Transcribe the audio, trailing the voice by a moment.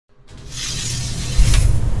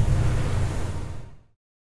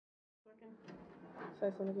Say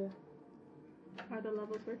something again. Are the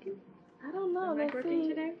levels working? I don't know. Are they working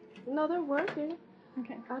today? No, they're working.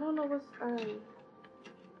 Okay. I don't know what's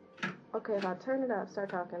Okay, if I turn it up, start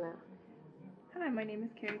talking now. Hi, my name is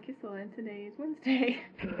Carrie Kissel, and today is Wednesday.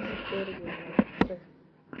 Do it again.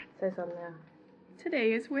 Say something now.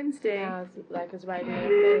 Today is Wednesday. Now it's like it's right in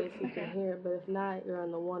your face. You can hear it, but if not, you're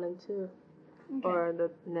on the 1 and 2, or the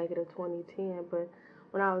negative 2010. But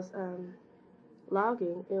when I was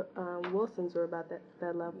logging, Wilsons were about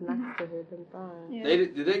that level, and I could still hear them fine. Yeah.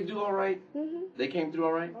 Did they do all right? They came through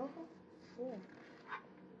all right? Yeah.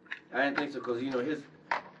 I didn't think so, because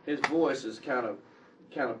his voice is kind of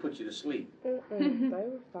put you to sleep. They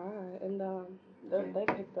were fine, and they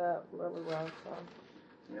picked up really well. So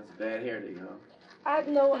that's a bad hair day, huh? I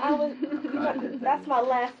know. I was. That's my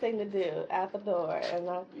last thing to do at the door, and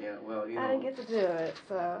I didn't get to do it.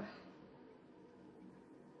 So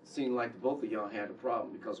seemed like both of y'all had a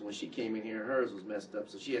problem, because when she came in here, hers was messed up,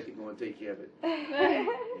 so she had to go and take care of it. Yeah.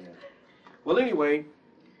 Well, anyway,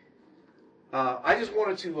 I just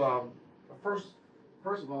wanted to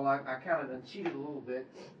first of all, I kind of cheated a little bit.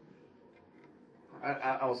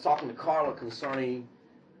 I was talking to Carla concerning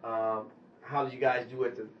how did you guys do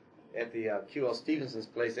at the QL Stevenson's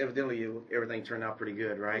place. Evidently, everything turned out pretty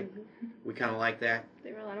good, right? We kind of like that.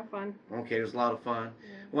 They were a lot of fun. Okay, it was a lot of fun.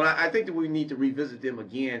 Yeah. Well, I think that we need to revisit them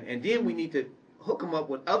again, and then we need to hook them up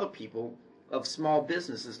with other people of small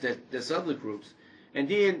businesses that's other groups. And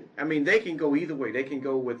then, I mean, they can go either way. They can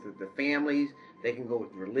go with the families, they can go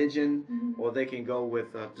with religion, or they can go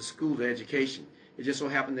with the school, the education. It just so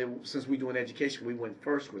happened that since we're doing education, we went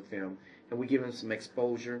first with them, and we give them some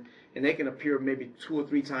exposure, and they can appear maybe 2 or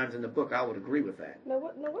 3 times in the book. I would agree with that. Now,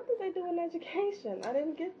 what did they do in education? I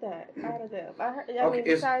didn't get that out of them. I mean,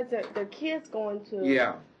 besides their kids going to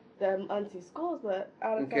the Muncie schools, but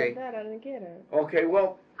out of that, I didn't get it. Okay,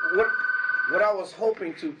 well, what I was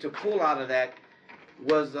hoping to pull out of that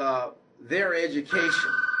was their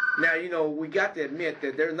education. Now, you know, we got to admit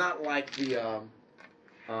that they're not like the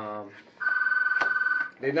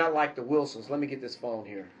Wilsons. Let me get this phone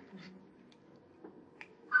here.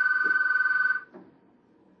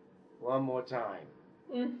 One more time.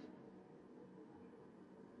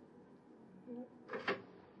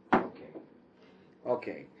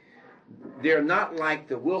 Okay. They're not like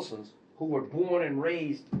the Wilsons, who were born and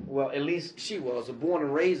raised, well, at least she was, born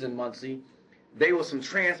and raised in Muncie. They were some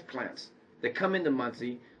transplants that come into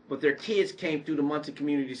Muncie, but their kids came through the Muncie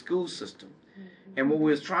community school system. And what we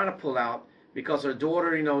was trying to pull out, because her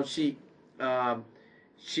daughter, you know, she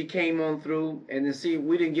came on through, and then see,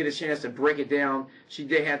 we didn't get a chance to break it down.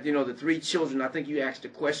 They had, you know, the 3 children. I think you asked the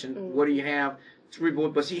question, what do you have? 3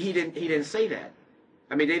 boys, but see, he didn't say that.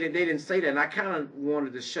 I mean, they didn't say that, and I kind of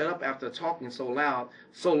wanted to shut up after talking so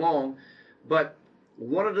long. But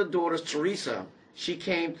one of the daughters, Teresa, she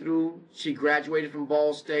came through. She graduated from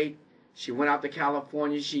Ball State. She went out to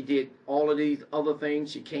California. She did all of these other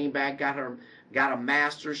things. She came back, got a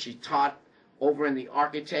master's. She taught over in the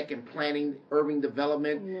architect and planning, urban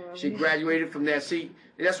development. She graduated from there. See,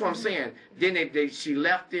 that's what I'm saying. Then she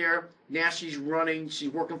left there. Now she's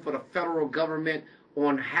working for the federal government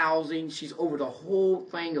on housing. She's over the whole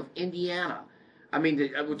thing of Indiana. I mean,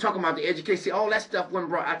 we're talking about the education. See, all that stuff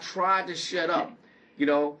wasn't brought. I tried to shut up, you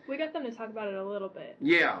know. We got them to talk about it a little bit.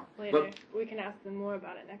 Yeah. Later. But we can ask them more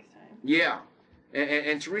about it next time. Yeah.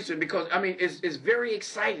 And Teresa, because, I mean, it's very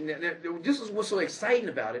exciting. This is what's so exciting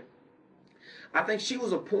about it. I think she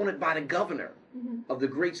was appointed by the governor of the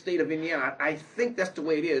great state of Indiana. I think that's the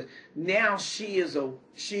way it is. Now she's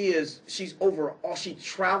overall, she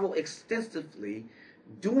traveled extensively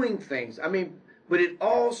doing things. I mean, but it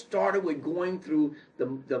all started with going through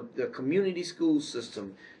the community school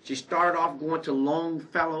system. She started off going to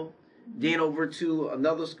Longfellow, then over to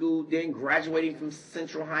another school, then graduating from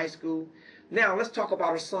Central High School. Now let's talk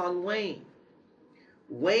about her son Wayne.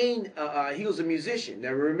 Wayne, he was a musician.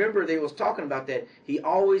 Now remember, they was talking about that. He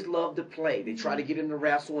always loved to play. They tried to get him to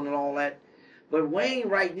wrestle and all that. But Wayne,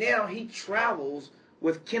 right now, he travels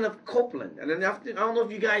with Kenneth Copeland. And I don't know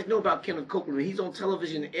if you guys know about Kenneth Copeland. He's on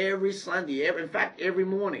television every Sunday, in fact, every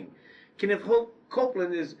morning. Kenneth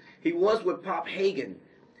Copeland he was with Pop Hagen.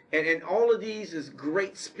 And all of these is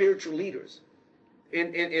great spiritual leaders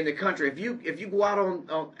in the country. If you go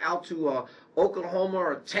out to Oklahoma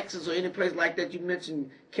or Texas or any place like that, you mentioned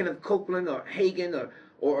Kenneth Copeland or Hagen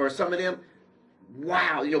or some of them,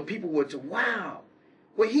 wow, you know, people would say, wow.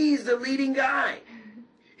 Well, he's the leading guy.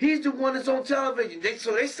 He's the one that's on television.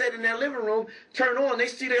 So they sat in their living room, turn on, they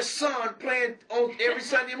see their son playing on every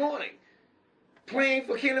Sunday morning, playing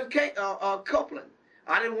for Kenneth Copeland.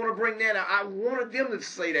 I didn't want to bring that out. I wanted them to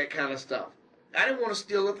say that kind of stuff. I didn't want to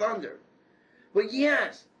steal the thunder. But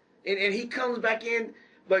yes, and he comes back in,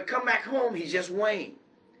 but come back home, he's just Wayne.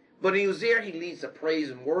 But he was there, he leads the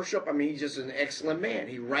praise and worship. I mean, he's just an excellent man.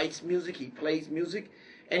 He writes music, he plays music,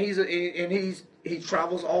 and he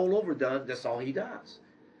travels all over. That's all he does.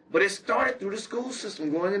 But it started through the school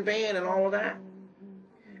system, going in band and all of that.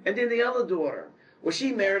 And then the other daughter, well,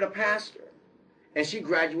 she married a pastor, and she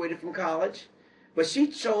graduated from college, but she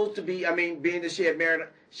chose to be, I mean, being that she had married,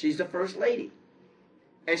 she's the first lady.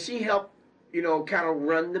 And she helped, you know, kind of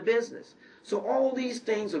run the business. So all these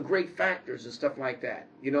things are great factors and stuff like that,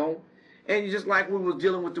 you know. And just like we were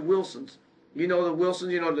dealing with the Wilsons, you know, the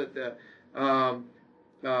Wilsons, you know,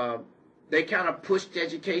 they kind of pushed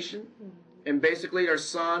education, and basically their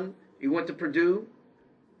son, he went to Purdue,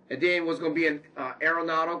 and then was going to be an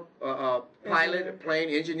aeronautical pilot, a plane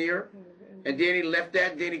engineer, and then he left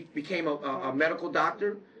that, then he became a medical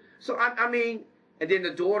doctor. So I mean, and then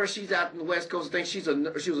the daughter, she's out in the West Coast. I think she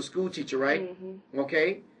was a school teacher, right?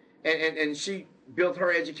 Okay, and she built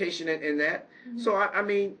her education in that. So I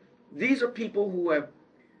mean, these are people who have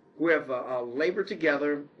labored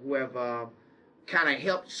together, who have kind of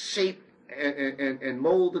helped shape and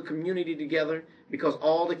mold the community together, because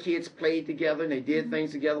all the kids played together and they did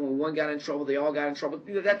things together. When one got in trouble, they all got in trouble.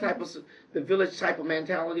 You know, that type of, the village type of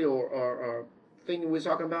mentality or thing that we're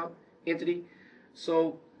talking about, entity.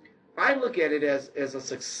 So I look at it as a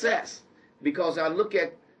success, because I look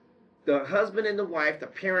at the husband and the wife, the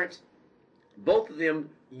parents, both of them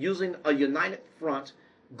using a united front,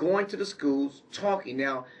 going to the schools, talking.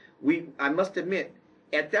 Now, I must admit,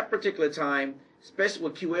 at that particular time, especially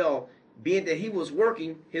with QL, being that he was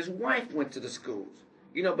working, his wife went to the schools,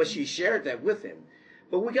 you know, but she shared that with him.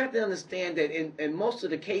 But we got to understand that in most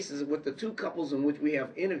of the cases with the two couples in which we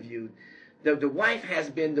have interviewed, the wife has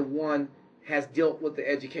been the one has dealt with the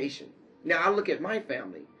education. Now, I look at my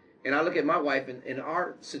family, and I look at my wife in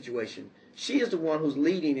our situation. She is the one who's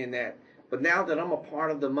leading in that. But now that I'm a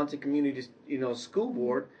part of the Muncie Community, you know, School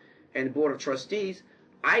Board and Board of Trustees,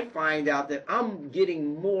 I find out that I'm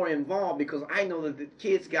getting more involved, because I know that the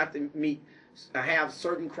kids got to have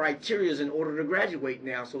certain criteria in order to graduate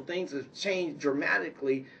now. So things have changed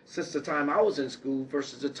dramatically since the time I was in school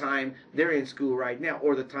versus the time they're in school right now,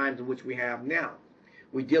 or the times in which we have now.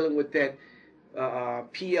 We're dealing with that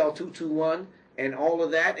PL 221 and all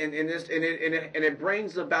of that, and it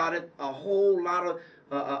brings about it a whole lot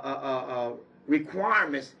of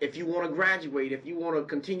requirements. If you want to graduate, if you want to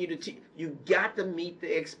continue to teach, you got to meet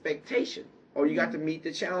the expectation, or you got to meet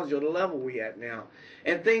the challenge or the level we're at now.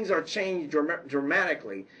 And things are changed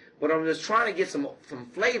dramatically. But I'm just trying to get some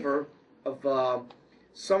flavor of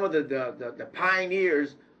some of the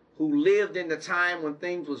pioneers who lived in the time when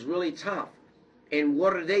things was really tough, and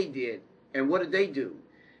what they did, and what did they do.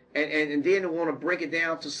 And then I want to break it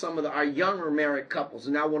down to some of our younger married couples,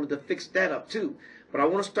 and I wanted to fix that up too. But I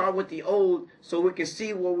want to start with the old, so we can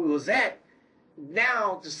see where we was at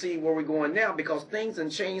now to see where we're going now, because things have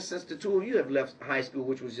changed since the two of you have left high school,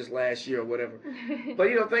 which was just last year or whatever. But,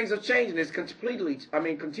 you know, things are changing. It's continually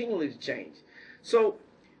to change. So,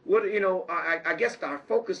 what, you know, I guess our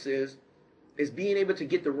focus is being able to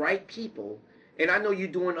get the right people. And I know you're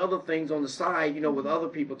doing other things on the side, you know, with other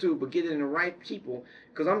people too, but getting the right people,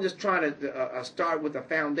 because I'm just trying to start with a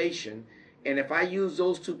foundation. And if I use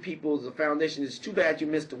those two people as a foundation, it's too bad you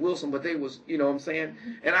missed the Wilson, but they was, you know what I'm saying?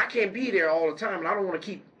 And I can't be there all the time, and I don't want to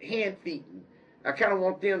keep hand-feeding. I kind of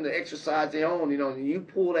want them to exercise their own, you know, and you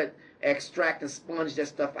pull that, extract and sponge that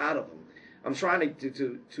stuff out of them. I'm trying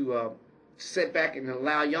to sit back and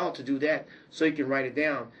allow y'all to do that so you can write it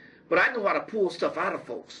down. But I know how to pull stuff out of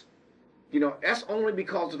folks. You know, that's only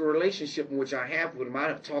because of the relationship in which I have with them. I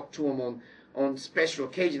have talked to them on special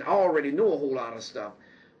occasions. I already know a whole lot of stuff.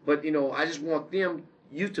 But, you know, I just want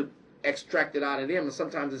you to extract it out of them. And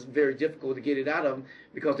sometimes it's very difficult to get it out of them,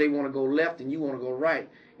 because they want to go left and you want to go right.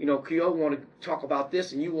 You know, Kyo want to talk about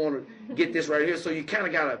this and you want to get this right here. So you kind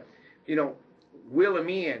of got to, you know, wheel them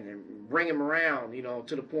in and bring them around, you know,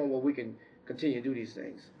 to the point where we can continue to do these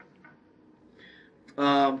things.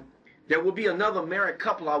 There will be another married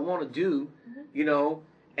couple I want to do, you know,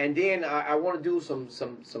 and then I want to do some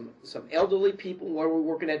elderly people where we're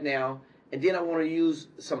working at now. And then I want to use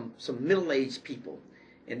some middle-aged people.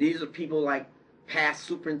 And these are people like past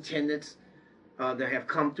superintendents that have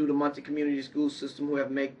come through the Muncie Community School System who have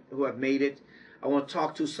made it. I want to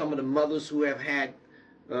talk to some of the mothers who have had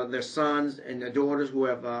their sons and their daughters who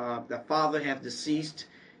have their father have deceased,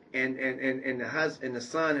 and the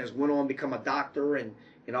son has went on to become a doctor and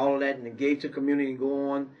all of that, and gave to community and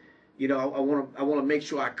go on. You know, I want to make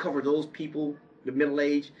sure I cover those people the middle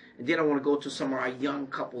age, and then I want to go to some of our young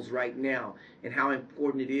couples right now and how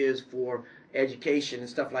important it is for education and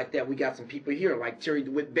stuff like that. We got some people here like Terry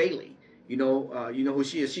DeWitt Bailey. You know who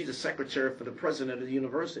she is. She's a secretary for the president of the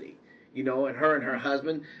university. You know, and her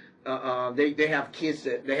husband, they have kids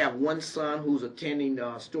that they have one son who's attending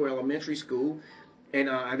Story Elementary School, and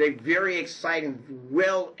they're very exciting,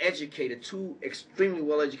 well-educated, two extremely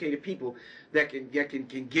well-educated people that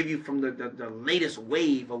can give you from the latest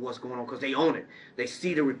wave of what's going on, because they own it. They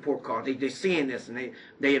see the report card. They're seeing this, and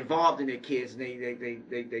they involved in their kids, and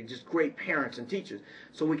they just great parents and teachers.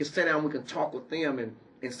 So we can sit down, we can talk with them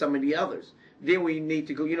and some of the others. Then we need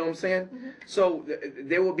to go, you know what I'm saying? Mm-hmm. So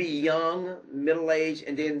there will be young, middle-aged,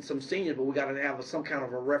 and then some seniors, but we got to have some kind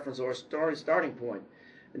of a reference or a starting point.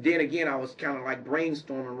 And then again, I was kind of like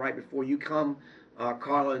brainstorming right before you come,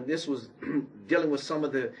 Carla, and this was dealing with some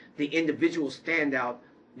of the individual standout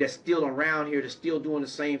that's still around here, that's still doing the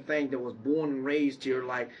same thing, that was born and raised here,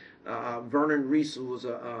 like Vernon Reese, who was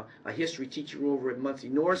a history teacher over at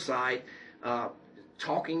Muncie Northside,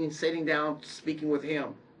 talking and sitting down, speaking with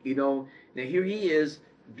him, you know. Now here he is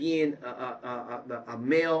being a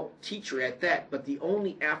male teacher at that, but the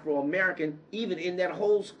only Afro-American even in that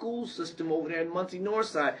whole school system over there in Muncie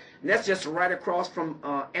Northside. And that's just right across from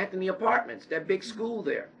Anthony Apartments, that big school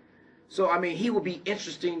there. So, I mean, he would be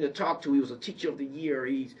interesting to talk to. He was a teacher of the year.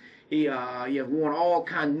 He has won all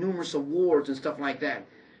numerous awards and stuff like that.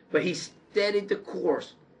 But he steadied the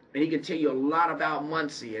course, and he can tell you a lot about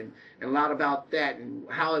Muncie and a lot about that and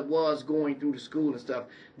how it was going through the school and stuff.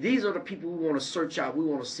 These are the people we want to search out, we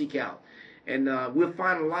want to seek out. And we'll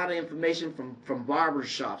find a lot of information from barber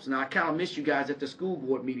shops. Now, I kind of missed you guys at the school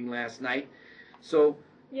board meeting last night. So...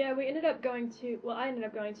 yeah, I ended up going to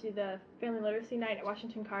the Family Literacy Night at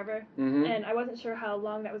Washington Carver, mm-hmm. and I wasn't sure how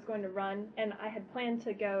long that was going to run, and I had planned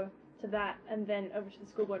to go to that and then over to the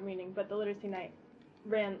school board meeting, but the Literacy Night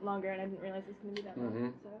ran longer, and I didn't realize it was going to be that long, mm-hmm.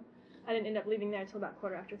 so I didn't end up leaving there until about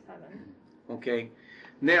 7:15. Okay.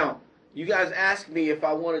 Now, you guys asked me if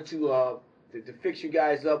I wanted to fix you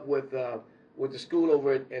guys up with the school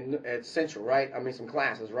over at Central, right? I mean, some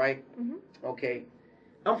classes, right? Mm-hmm. Okay.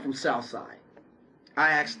 I'm from Southside. I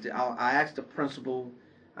asked the principal.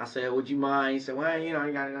 I said, "Would you mind?" He said, "Well, you know,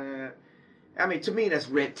 you got." I mean, to me, that's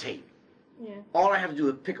red tape. Yeah. All I have to do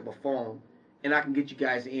is pick up a phone, and I can get you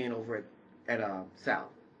guys in over at South.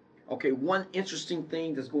 Okay. One interesting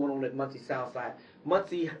thing that's going on at Muncie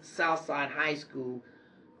Southside High School,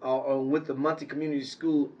 with the Muncie Community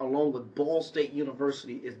School, along with Ball State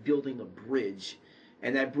University, is building a bridge,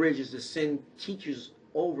 and that bridge is to send teachers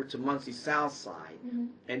over to Muncie Southside, mm-hmm.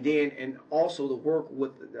 and also to work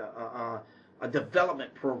with a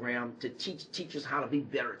development program to teach teachers how to be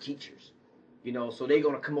better teachers. You know, so they're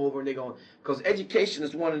going to come over and they're going, because education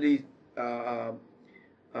is one of these.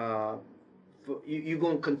 You're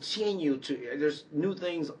going to continue to. There's new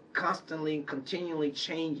things constantly, continually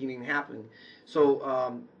changing and happening.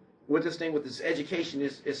 So with this thing, with this education,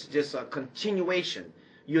 it's just a continuation.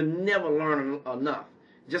 You'll never learn enough.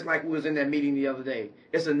 Just like we was in that meeting the other day,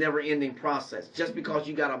 it's a never-ending process. Just because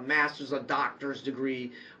you got a master's or doctor's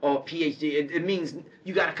degree or a PhD, it means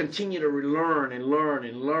you got to continue to learn and learn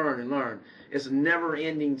and learn and learn. It's a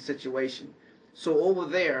never-ending situation. So over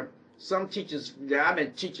there, some teachers, I've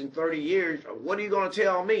been teaching 30 years, what are you going to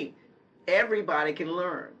tell me? Everybody can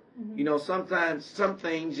learn. Mm-hmm. You know, sometimes some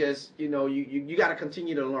things just, you know, you got to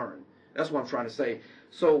continue to learn. That's what I'm trying to say.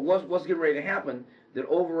 So what's getting ready to happen, that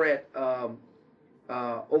over at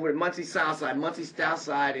Muncie Southside,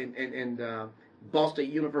 and Ball State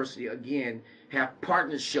University, again, have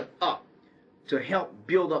partnership up to help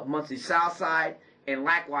build up Muncie Southside, and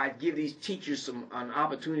likewise give these teachers an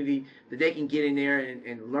opportunity that they can get in there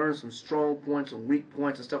and learn some strong points, some weak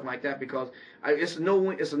points and stuff like that, because it's a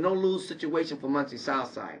no-lose situation for Muncie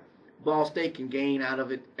Southside. Ball State can gain out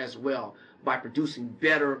of it as well by producing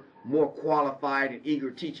better, more qualified and eager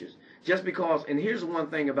teachers. Just because, and here's one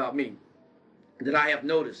thing about me that I have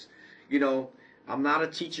noticed, you know, I'm not a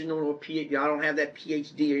teacher nor a PhD. I don't have that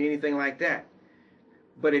PhD or anything like that.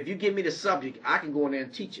 But if you give me the subject, I can go in there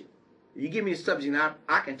and teach it. You give me the subject, and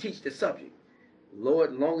I can teach the subject.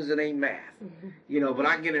 Lord, as long as it ain't math, mm-hmm. you know. But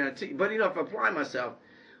I can get in and teach. But you know, if I apply myself,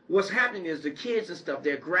 what's happening is the kids and stuff,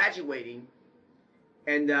 they're graduating,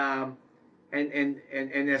 and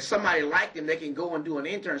if somebody like them, they can go and do an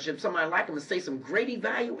internship. Somebody like them and say some great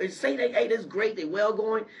evaluation, and say hey, that's great, they well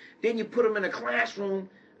going. Then you put them in a classroom,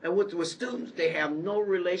 and with students, they have no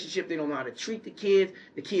relationship. They don't know how to treat the kids.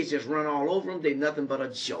 The kids just run all over them. They're nothing but a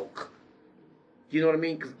joke. You know what I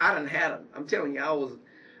mean? Because I done had them. I'm telling you, I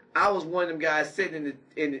was one of them guys sitting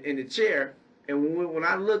in the chair, and when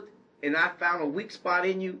I looked and I found a weak spot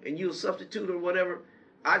in you, and you a substitute or whatever,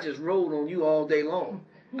 I just rolled on you all day long.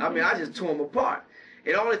 I mean, I just tore them apart.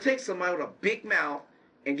 It only takes somebody with a big mouth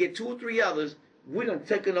and get 2 or 3 others, we done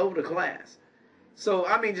taken over the class. So,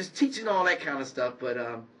 I mean, just teaching all that kind of stuff, but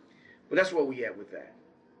that's where we at with that.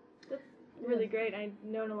 That's really great. I've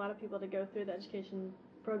known a lot of people to go through the education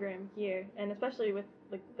program here, and especially with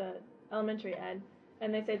like the elementary ed,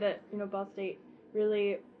 and they say that, you know, Ball State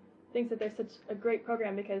really thinks that they're such a great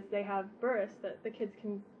program because they have bursts that the kids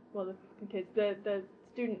can, well, the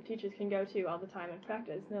student teachers can go to all the time and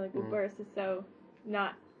practice. And they're like, well, burst is so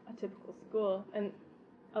not a typical school, and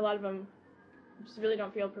a lot of them just really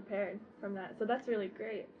don't feel prepared from that. So that's really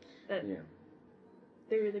great that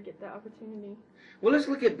they really get the opportunity. Well, let's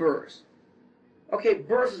look at burst. Okay,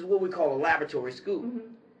 burst is what we call a laboratory school.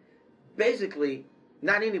 Basically,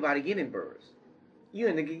 not anybody get in burst.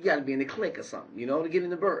 You got to be in the clique or something, you know, to get in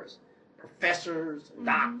the burst. Professors, and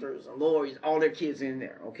doctors, and lawyers, all their kids in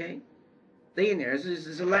there, okay? They in there.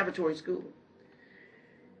 It's a laboratory school.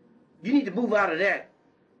 You need to move out of that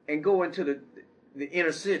and go into the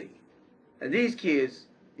inner city. And these kids,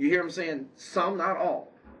 you hear them saying, some, not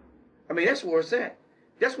all. I mean, that's where it's at.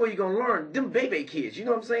 That's where you're going to learn. Them baby kids, you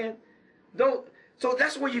know what I'm saying? So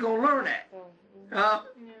that's where you're going to learn at. That's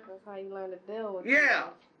how you learn to deal with it.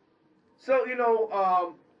 So, you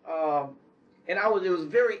know, and it was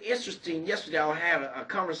very interesting. Yesterday I had a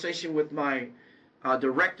conversation with my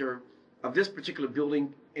director of this particular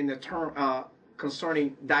building in the term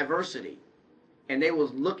concerning diversity. And they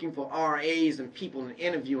was looking for RAs and people and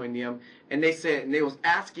interviewing them. And they said, and they was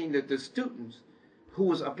asking the students who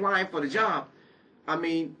was applying for the job, I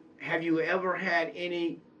mean, have you ever had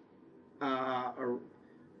any,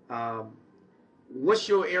 what's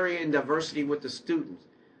your area in diversity with the students?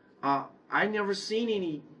 I never seen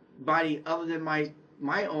anybody other than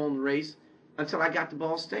my own race until I got to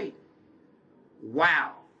Ball State.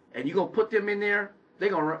 Wow. And you gonna put them in there? They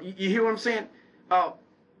gonna, you hear what I'm saying?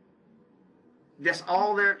 That's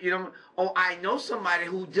all there, you know. Oh, I know somebody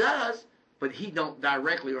who does, but he don't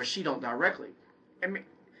directly or she don't directly. I mean,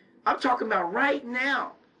 I'm talking about right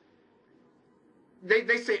now.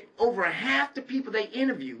 They say over half the people they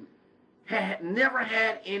interviewed had never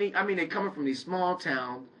had any. I mean, they're coming from these small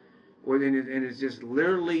towns, and it's just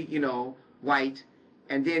literally, you know, white,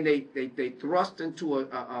 and then they thrust into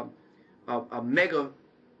a mega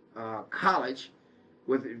college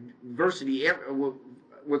with diversity,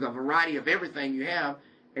 with a variety of everything you have,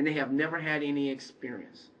 and they have never had any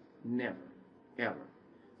experience. Never. Ever.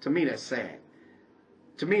 To me, that's sad.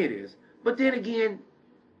 To me, it is. But then again,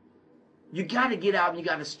 you got to get out and you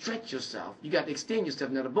got to stretch yourself. You got to extend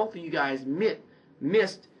yourself. Now, the both of you guys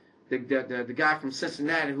missed the guy from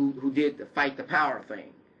Cincinnati who did the Fight the Power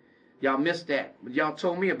thing. Y'all missed that. But y'all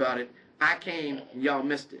told me about it. I came and y'all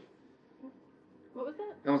missed it. What was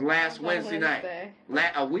that? It was last Wednesday night.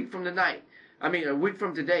 A week from tonight. I mean, a week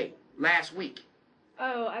from today. Last week.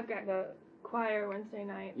 Oh, I've got the choir Wednesday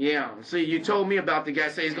night. Yeah. See, you told me about the guy.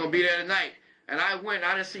 Say he's gonna be there tonight, and I went.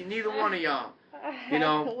 I didn't see neither one of y'all. You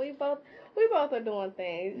know. we both are doing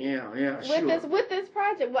things. Yeah, sure. With this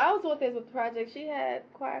project. Well, I was with this with the project. She had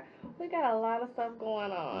choir. We got a lot of stuff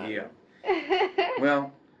going on. Yeah.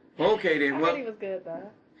 Well, okay then. I heard he was good though.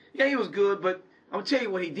 Yeah, he was good, but I'm gonna tell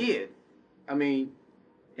you what he did. I mean,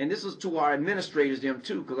 and this was to our administrators them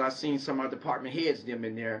too, because I seen some of our department heads them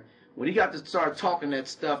in there. When he got to start talking that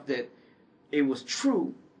stuff that it was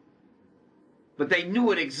true, but they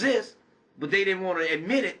knew it exists, but they didn't want to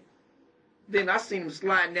admit it, then I seen them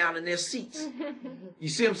sliding down in their seats. You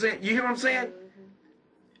see what I'm saying? You hear what I'm saying?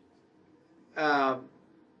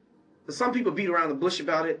 Some people beat around the bush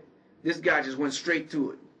about it. This guy just went straight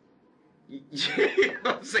to it. You know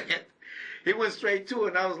what I'm saying? He went straight to it,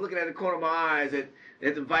 and I was looking at the corner of my eyes at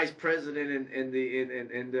the vice president and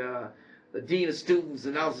the dean of students,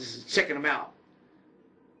 and I was just checking them out.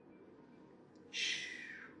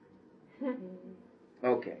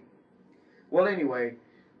 Okay. Well, anyway,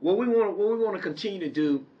 what we want to continue to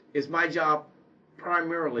do is my job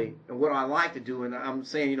primarily, and what I like to do, and I'm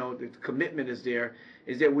saying, you know, the commitment is there,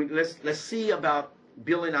 is that let's see about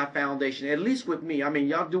building our foundation, at least with me. I mean,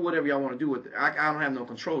 y'all do whatever y'all want to do with it. I don't have no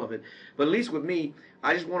control of it. But at least with me,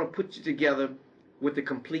 I just want to put you together with the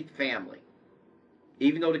complete family.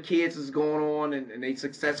 Even though the kids is going on and they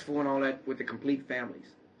successful and all that, with the complete families.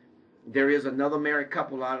 There is another married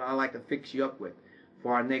couple I like to fix you up with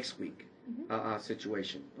for our next week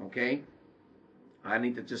situation, okay? I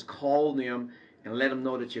need to just call them and let them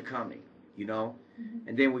know that you're coming, you know?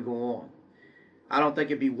 And then we go on. I don't think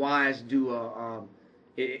it'd be wise to do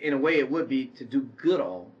in a way it would be to do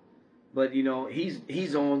Goodall, but you know,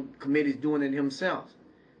 he's on committees doing it himself.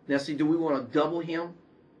 Now, see, do we want to double him?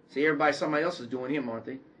 See, somebody else is doing him, aren't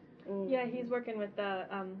they? Yeah, he's working with the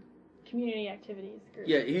community activities group.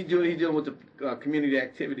 Yeah, he's dealing with the community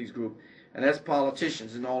activities group, and that's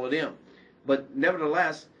politicians and all of them. But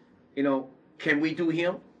nevertheless, you know, can we do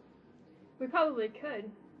him? We probably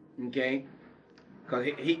could. Okay, because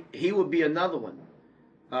he would be another one.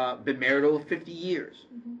 Been married over 50 years.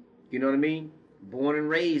 Mm-hmm. You know what I mean? Born and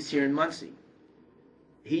raised here in Muncie.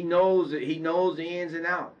 He knows the ins and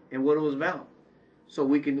outs and what it was about. So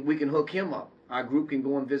we can hook him up. Our group can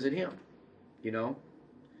go and visit him. You know.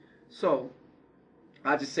 So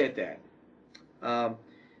I just said that.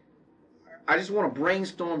 I just want to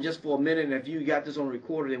brainstorm just for a minute, and if you got this on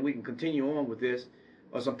recorder, then we can continue on with this.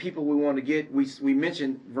 Or some people we want to get. We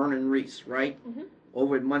mentioned Vernon Reese, right? Mm-hmm.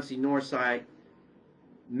 Over at Muncie Northside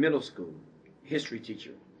Middle School, history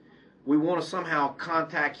teacher. We want to somehow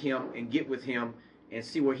contact him and get with him and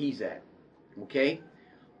see where he's at. Okay.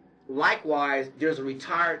 Likewise, there's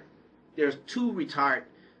two retired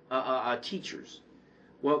teachers.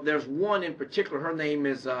 Well, there's one in particular. Her name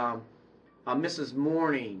is Mrs.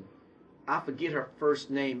 Morning. I forget her first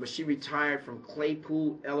name, but she retired from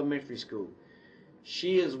Claypool Elementary School.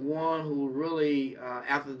 She is one who really,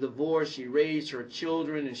 after the divorce, she raised her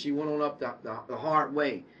children and she went on up the hard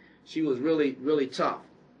way. She was really, really tough.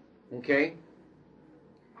 Okay?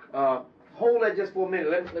 Hold that just for a minute.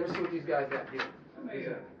 Let me see what these guys got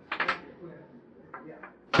here.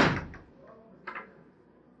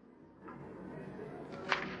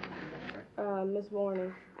 Miss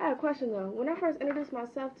Warner, I have a question though. When I first introduced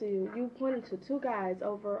myself to you, you pointed to two guys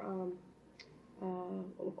over on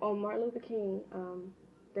Martin Luther King,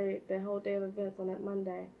 the whole day of events on that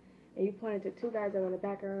Monday, and you pointed to two guys that were in the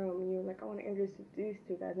back of the room, and you were like, I want to introduce you to these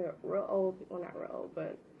two guys. They're real old, well not real old,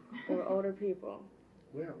 but they were older people.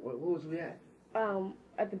 Where was we at?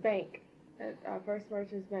 At the bank, at our First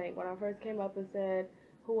Merchants Bank, when I first came up and said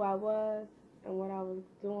who I was and what I was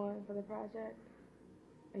doing for the project.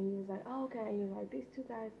 And he was like, oh, okay. And he was like, these two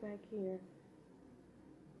guys back here.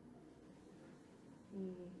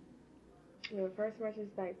 The First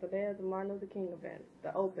Merchants Bank, the day of the Martin Luther King event,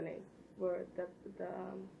 the opening, where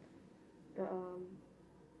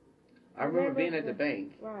I remember being at the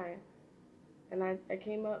bank. Right. And I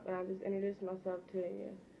came up and I just introduced myself to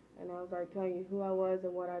you. And I was like telling you who I was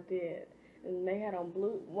and what I did. And they had on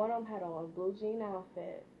one of them had on a blue jean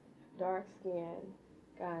outfit, dark skin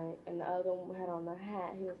guy, and the other one had on the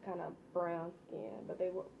hat. He was kind of brown skin, but they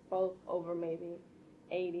were both over maybe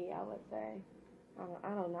 80, I would say. I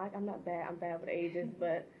don't know. I'm not bad. I'm bad with ages,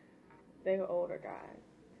 but they were older guys,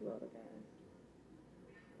 two older guys.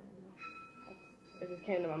 It just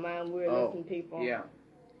came to my mind. We were listening people. Yeah,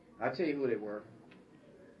 I'll tell you who they were.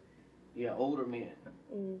 Yeah, older men.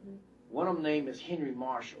 Mm-hmm. One of them name is Henry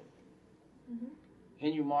Marshall. Mm-hmm.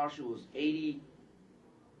 Henry Marshall was 80,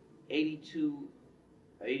 82,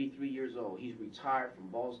 83 years old. He's retired from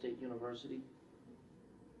Ball State University.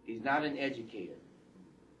 He's not an educator,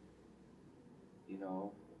 you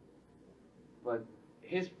know, but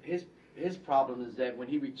his problem is that when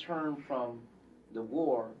he returned from the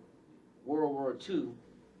war, World War II,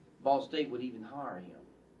 Ball State would even hire him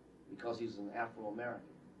because he's an Afro-American.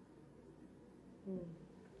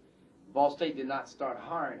 Ball State did not start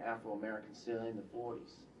hiring Afro-Americans until in the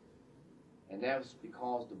 40s. And that was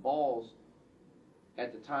because the Balls,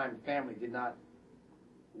 at the time, the family did not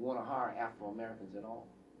want to hire Afro-Americans at all.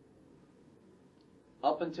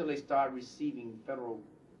 Up until they started receiving federal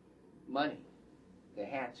money, they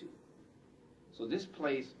had to. So this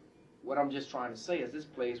place, what I'm just trying to say is this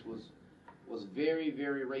place was very,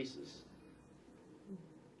 very racist.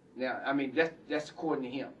 Now, I mean, that's according to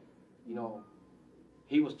him. You know,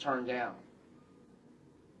 he was turned down.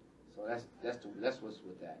 So that's what's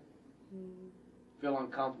with that. Feel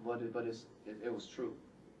uncomfortable, but it was true.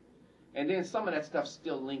 And then some of that stuff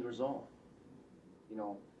still lingers on. You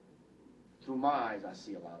know, through my eyes, I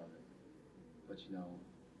see a lot of it. But you know,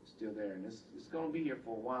 it's still there, and it's going to be here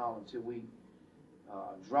for a while until we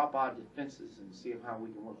drop our defenses and see how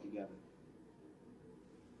we can work together.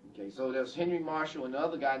 Okay, so there's Henry Marshall, and the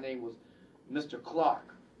other guy named was Mr.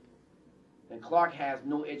 Clark. And Clark has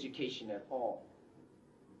no education at all.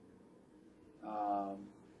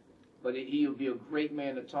 But he would be a great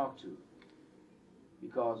man to talk to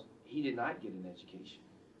because he did not get an education.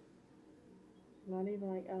 Not even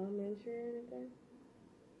like elementary or anything?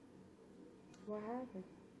 What happened?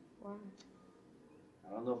 Why?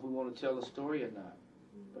 I don't know if we want to tell the story or not,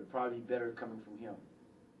 but it'd probably be better coming from him.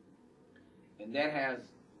 And that has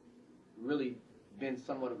really been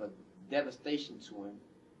somewhat of a devastation to him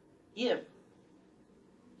if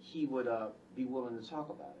he would be willing to talk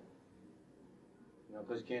about it. you know,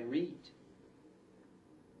 because you can't read.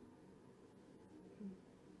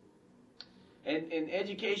 And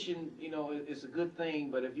education, you know, it's a good thing,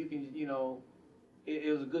 but if you can, you know, it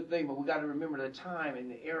was a good thing, but we got to remember the time and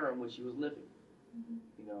the era in which he was living,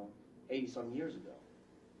 you know, 80-some years ago.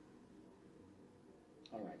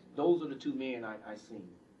 All right, those are the two men I seen.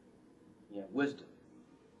 Yeah, wisdom.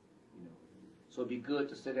 You know, so it'd be good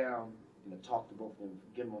to sit down and talk to both of them,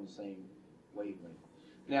 get them on the same wavelength.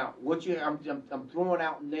 Now, I'm throwing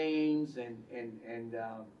out names, and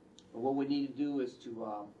what we need to do is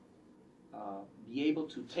to be able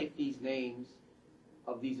to take these names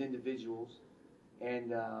of these individuals,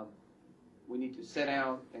 and we need to sit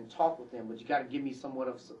down and talk with them. But you got to give me somewhat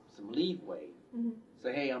of some leeway.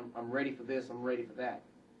 Say, hey, I'm ready for this, I'm ready for that.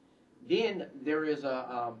 Then there is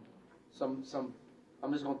some.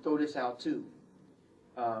 I'm just going to throw this out too.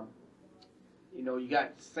 You know, you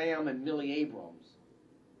got Sam and Millie Abrams.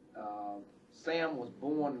 Sam was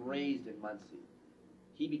born and raised in Muncie.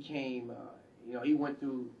 He became, you know, he went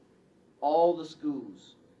through all the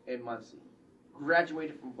schools in Muncie,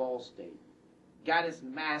 graduated from Ball State, got his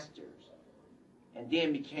master's, and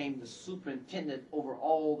then became the superintendent over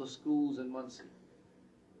all the schools in Muncie.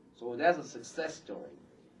 So that's a success story.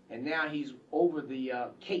 And now he's over the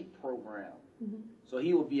CAPE program. So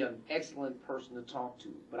he will be an excellent person to talk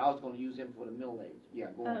to. But I was going to use him for the middle age.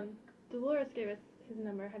 Yeah, go on. Dolores gave us his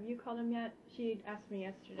number. Have you called him yet? She asked me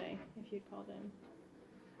yesterday if you'd called him.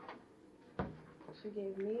 She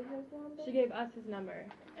gave me his number? She gave us his number.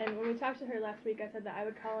 And when we talked to her last week, I said that I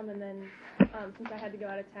would call him, and then since I had to go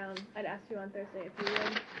out of town, I'd ask you on Thursday if you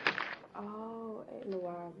would. Oh, no,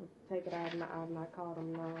 I would take it. I've not called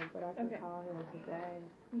him, no, but I can call him today.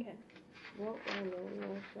 Okay. Well, I'm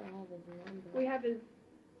not sure I have his number. We have his.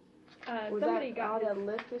 Was somebody that got all his, that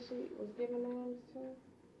list that she was giving names to?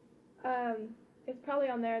 It's probably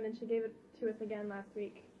on there, and then she gave it to us again last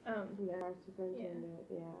week. Yeah, our superintendent.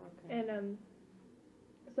 Yeah, okay. And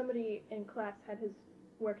somebody in class had his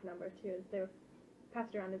work number too. They were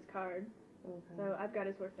passed around his card. Okay. So I've got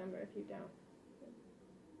his work number if you don't.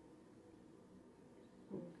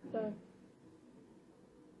 So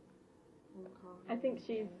I think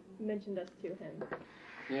she mentioned us to him.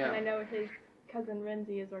 Yeah. And I know his cousin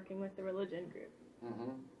Renzi is working with the religion group.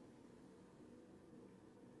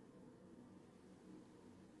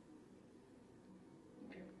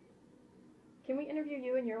 Okay. Can we interview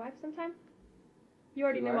you and your wife sometime? You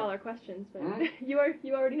already You know what? all our questions, but you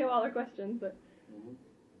already know all our questions, but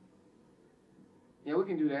Yeah, we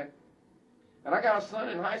can do that. And I got a son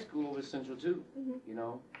in high school over at Central too. You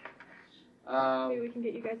know. maybe we can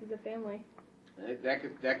get you guys as a family. That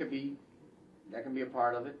can be a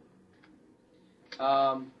part of it.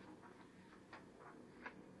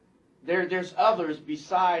 There's others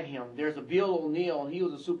beside him. There's a Bill O'Neill. He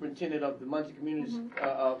was a superintendent of the Muncie Community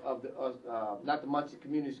not the Muncie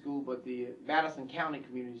Community School, but the Madison County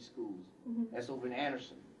Community Schools. That's over in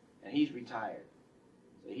Anderson, and he's retired.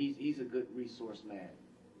 So he's a good resource man.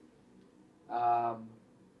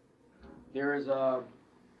 There is a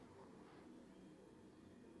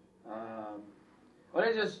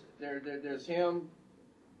there's him.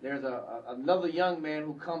 There's another young man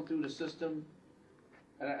who come through the system.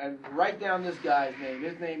 And write down this guy's name.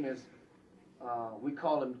 His name is, we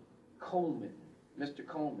call him Coleman, Mr.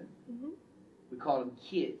 Coleman. We call him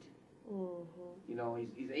Kid. You know,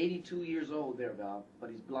 he's 82 years old thereabout,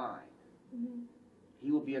 but he's blind.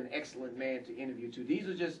 He will be an excellent man to interview too. These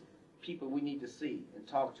are just people we need to see and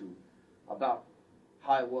talk to about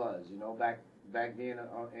how it was, you know, back then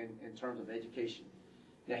in terms of education.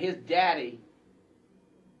 Now, his daddy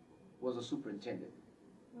was a superintendent.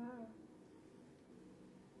 Wow.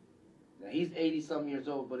 Now, he's 80-some years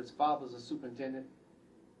old, but his father's a superintendent.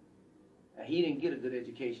 And he didn't get a good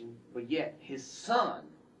education, but yet his son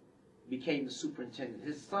became the superintendent.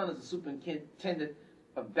 His son is the superintendent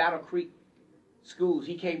of Battle Creek Schools.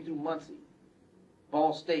 He came through Muncie,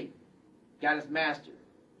 Ball State, got his master,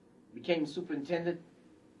 became superintendent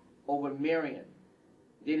over Marion.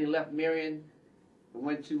 Then he left Marion and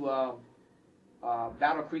went to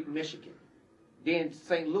Battle Creek, Michigan. Then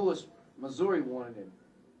St. Louis, Missouri wanted him.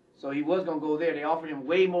 So he was going to go there. They offered him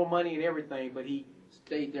way more money and everything, but he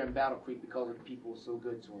stayed there in Battle Creek because the people were so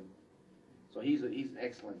good to him. So he's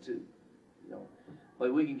excellent too, you know.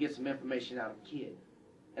 But we can get some information out of the kid.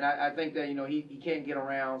 And I think that, you know, he can't get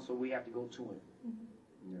around, so we have to go to him.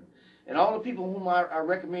 You know. And all the people whom I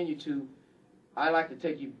recommend you to, I like to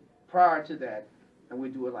take you prior to that, and we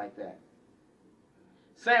do it like that.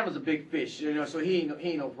 Sam is a big fish, you know, so he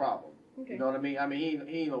ain't no problem. Okay. You know what I mean? I mean,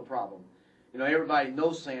 he ain't no problem. You know, everybody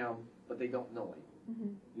knows Sam, but they don't know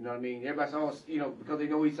him. You know what I mean? Everybody says, oh, you know, because they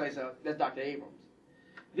know he says, that's Dr. Abrams.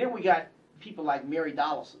 Then we got people like Mary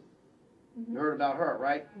Dollison. You heard about her,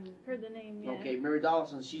 right? Heard the name, yeah. Okay, Mary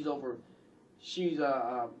Dollison, she's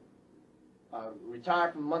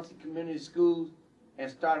retired from Muncie Community Schools and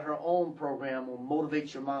started her own program on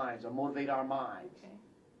Motivate Your Minds, or Motivate Our Minds.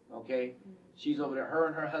 Okay? She's over there, her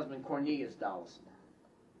and her husband Cornelius Dollison.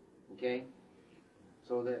 Okay?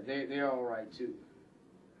 So they're all right too.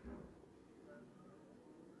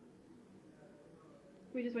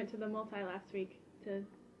 We just went to the multi last week to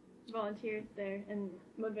volunteer there, and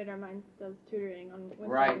Motivate Our Minds does tutoring on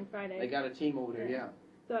Wednesday and Friday. They got a team over there, yeah.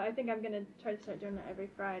 So I think I'm going to try to start doing that every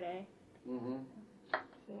Friday. Yeah,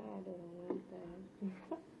 I did on Wednesday.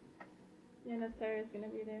 Yeah, no, Sarah's going to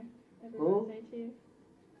be there every Wednesday too.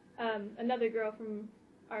 Another girl from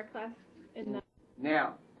our class in the...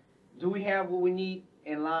 Now, do we have what we need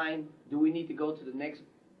in line? Do we need to go to the next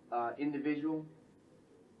individual?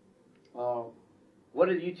 What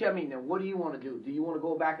do you tell me now? What do you want to do? Do you want to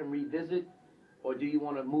go back and revisit, or do you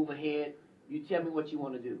want to move ahead? You tell me what you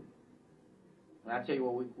want to do, and I'll tell you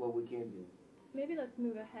what we can do. Maybe let's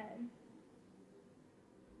move ahead.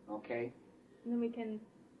 Okay. And then we can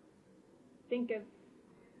think of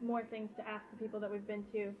more things to ask the people that we've been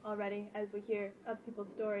to already as we hear other people's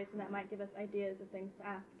stories, and that might give us ideas of things to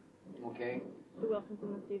ask. Okay. The Wilsons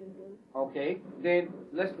and the Stevenses. Okay. Then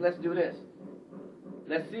let's do this.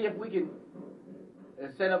 Let's see if we can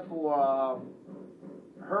set up for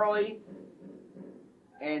Hurley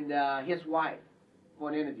and his wife for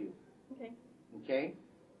an interview. Okay. Okay.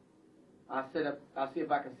 I'll see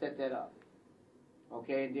if I can set that up.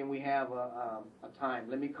 Okay, and then we have a time.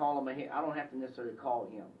 Let me call him ahead. I don't have to necessarily call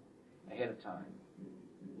him ahead of time.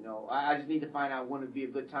 You know, I just need to find out when would be a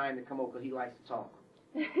good time to come over, because he likes to talk.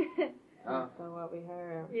 So what we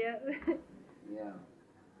heard. Yeah. Yeah.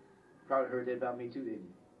 Probably heard that about me too, didn't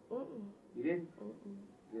you? You didn't?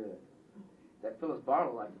 Good. That Phyllis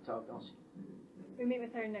Barlow likes to talk, don't she? We meet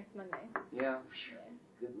with her next Monday. Yeah?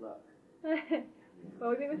 Good luck.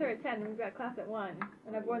 Well, we meet with her at 10, and we've got class at 1,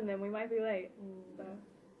 and I've warned them we might be late. So.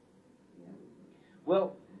 Yeah.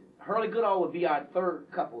 Well, Hurley Goodall would be our third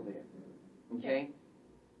couple then, okay,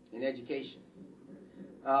 in education.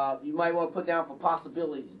 You might want to put down for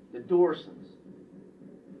possibilities the Doorsons.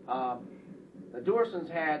 The Doorsons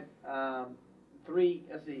had I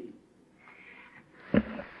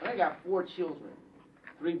got 4 children,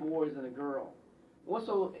 3 boys and a girl. What's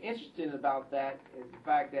so interesting about that is the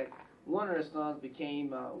fact that one of their sons became,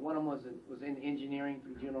 one of them was in engineering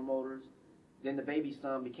through General Motors. Then the baby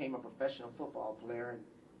son became a professional football player, and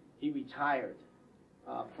he retired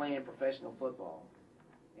playing professional football.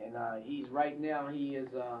 And he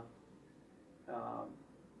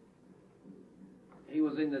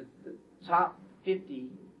was in the top 50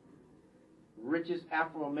 richest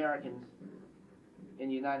Afro-Americans in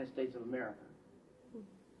the United States of America.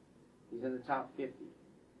 He's in the top 50.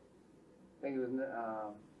 I think it was,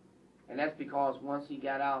 and that's because once he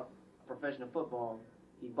got out of professional football,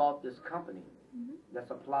 he bought this company that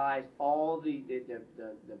supplies all the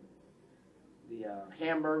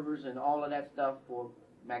hamburgers and all of that stuff for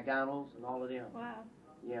McDonald's and all of them. Wow.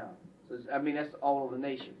 Yeah. So that's all over the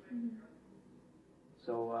nation.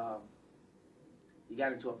 So he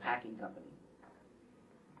got into a packing company,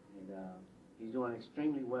 and he's doing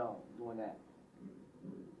extremely well doing that.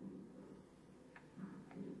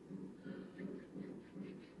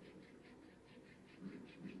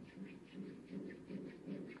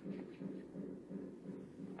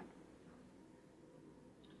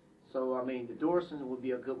 So, the Doorsons would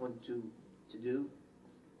be a good one to do.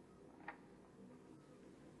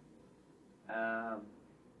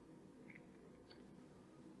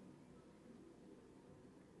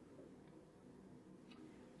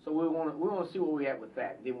 So we want to see where we're at with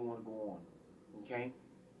that. Then we want to go on. Okay?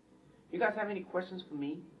 You guys have any questions for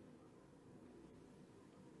me?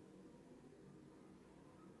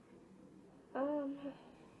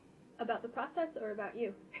 About the process or about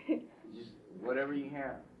you? Just whatever you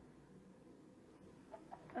have.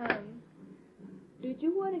 Did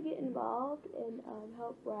you want to get involved in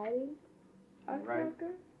help writing our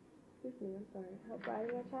chapter? Excuse me, I'm sorry. Help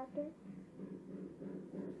writing our chapter?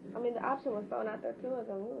 The option was thrown out there to us,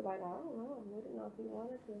 and we were like, I don't know. We didn't know if he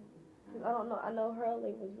wanted to. 'Cause I don't know. I know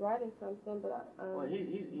Hurley was writing something, but well,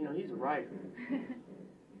 he's a writer.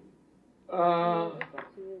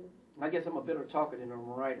 I guess I'm a better talker than I'm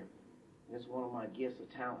a writer. That's one of my gifts of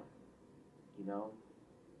talent.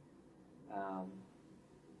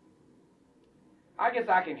 I guess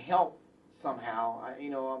I can help somehow.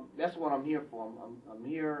 That's what I'm here for. I'm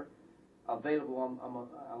here, available. I'm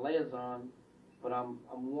a liaison, but I'm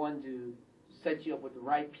one to set you up with the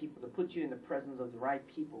right people, to put you in the presence of the right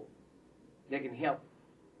people that can help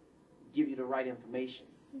give you the right information.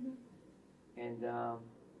 Mm-hmm. And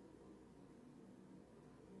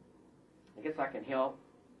I guess I can help.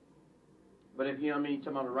 But if, you know what I mean,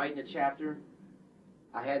 talking about writing a chapter,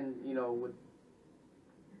 I hadn't, you know,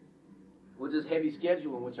 with this heavy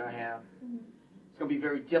schedule in which I have, mm-hmm. it's going to be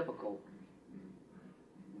very difficult.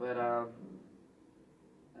 But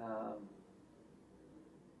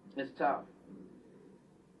it's tough.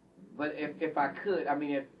 But if I could,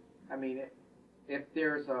 if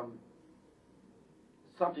there's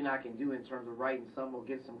something I can do in terms of writing something or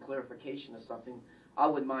get some clarification or something, I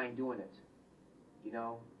wouldn't mind doing it. You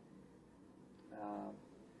know.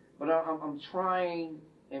 But I'm trying,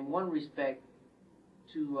 in one respect,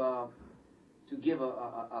 to give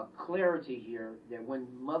a clarity here that when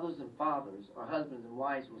mothers and fathers, or husbands and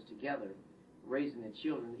wives, was together raising their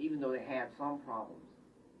children, even though they had some problems,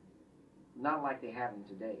 not like they have them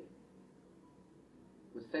today.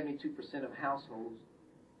 With 72% of households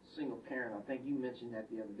single parent, I think you mentioned that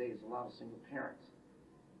the other day, there's a lot of single parents.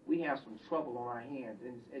 We have some trouble on our hands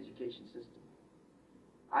in this education system.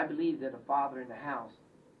 I believe that a father in the house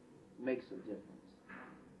makes a difference,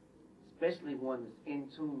 especially one that's in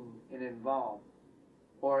tune and involved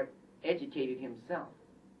or educated himself.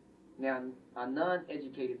 Now, a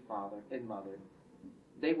non-educated father and mother,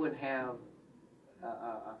 they would have,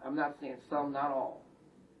 I'm not saying some, not all.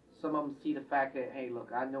 Some of them see the fact that, hey,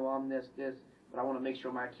 look, I know I'm this, but I want to make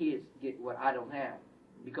sure my kids get what I don't have.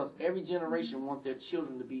 Because every generation wants their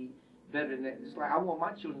children to be better than that. It's like, I want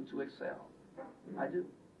my children to excel. I do.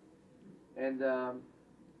 And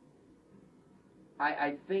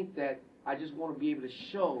I think that I just want to be able to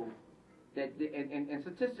show that, and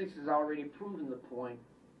statistics has already proven the point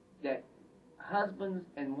that husbands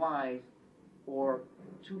and wives, or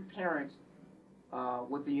two parents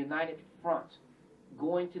with a united front,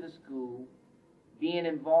 going to the school, being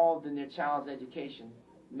involved in their child's education,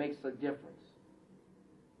 makes a difference.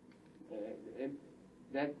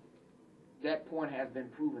 That point has been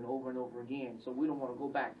proven over and over again, so we don't want to go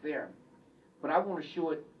back there. But I want to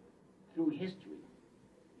show it through history,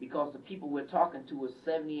 because the people we're talking to are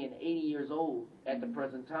 70 and 80 years old at the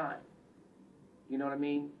present time. You know what I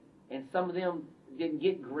mean? And some of them didn't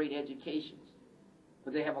get great educations,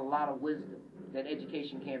 but they have a lot of wisdom that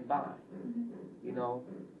education can't buy. You know?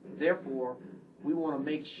 Therefore, we want to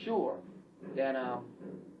make sure that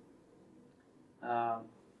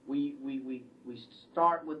we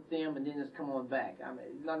start with them and then just come on back. I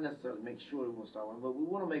mean, not necessarily make sure we will start with them, but we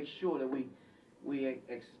want to make sure that we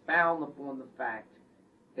expound upon the fact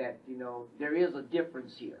that, you know, there is a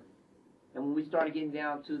difference here. And when we start getting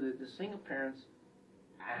down to the single parents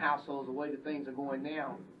households, the way that things are going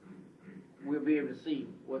now, we'll be able to see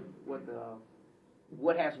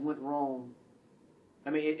what has went wrong. I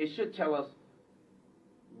mean, it should tell us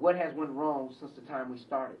what has went wrong since the time we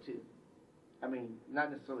started, too. I mean,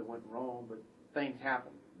 not necessarily went wrong, but things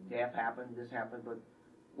happen. Death happened, this happened, but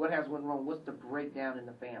what has went wrong? What's the breakdown in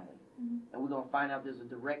the family? And we're going to find out there's a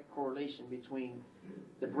direct correlation between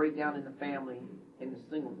the breakdown in the family and the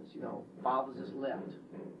singleness. You know, fathers just left.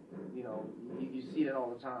 You know, you see that all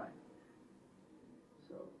the time.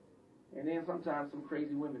 So, and then sometimes some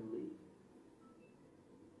crazy women leave.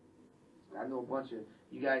 I know a bunch of,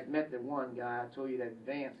 you guys met that one guy, I told you that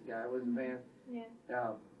Vance guy, was it Vance?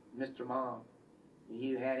 Yeah. Mr. Mom.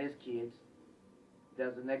 He had his kids,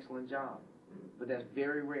 does an excellent job. But that's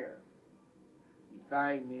very rare. You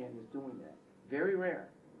find men that's doing that. Very rare.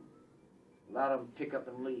 A lot of them pick up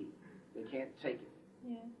and leave. They can't take it.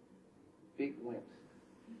 Yeah. Big wimps.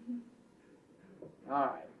 All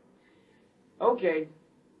right. Okay.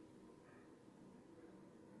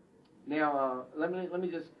 Now, let me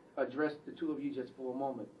just address the two of you just for a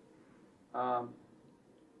moment.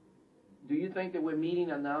 Do you think that we're meeting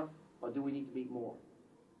enough, or do we need to meet more?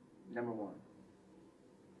 Number one.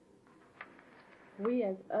 We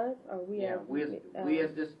as us, or we as... we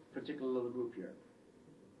as this particular little group here.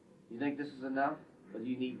 You think this is enough, or do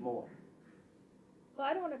you need more? Well,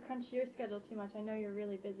 I don't want to crunch your schedule too much. I know you're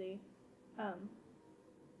really busy.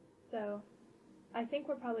 So I think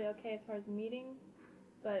we're probably okay as far as meetings,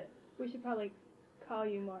 but we should probably call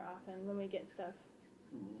you more often when we get stuff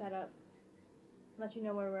set up. Let you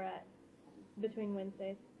know where we're at between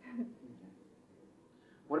Wednesdays.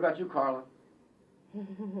 What about you, Carla?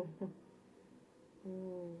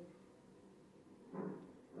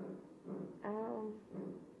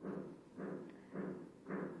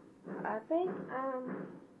 I think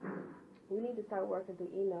we need to start working through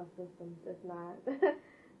email systems. If not,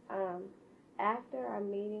 after our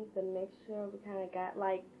meetings, to make sure we kind of got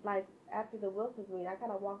like after the Wilson's meeting, I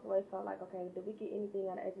kind of walked away, felt like, okay, did we get anything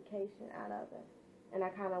out of education out of it? And I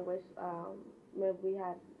kind of wish maybe we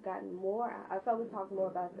had gotten more. I felt we talked more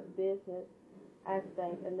about the business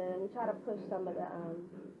aspect, and then we try to push some of the,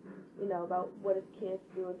 about what his kids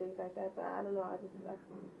do and things like that. But I don't know. I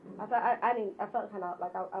felt kind of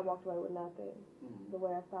like I walked away with nothing the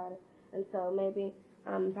way I started. And so maybe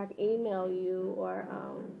if I could email you or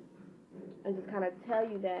and just kind of tell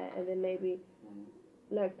you that, and then maybe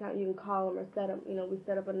next time you can call them or set up. We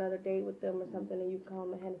set up another date with them or something, and you call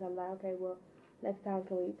them ahead of time like, okay, well, next time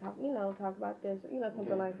can we talk? Talk about this,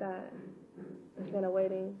 something like that, instead of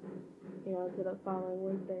waiting. To the following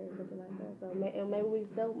Wednesday or something like that. So maybe we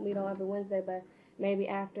still meet on every Wednesday, but maybe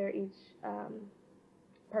after each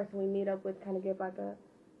person we meet up with, kind of give like a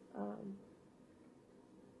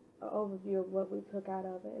overview of what we took out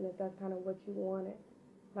of it, and if that's kind of what you wanted.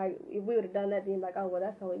 Like if we would have done that, then like, oh well,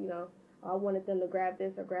 that's only I wanted them to grab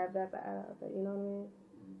this or grab that out of it. You know what I mean?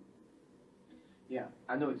 Yeah,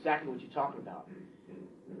 I know exactly what you're talking about.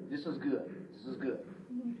 This is good.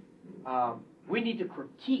 We need to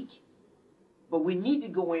critique. But we need to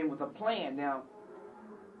go in with a plan. Now,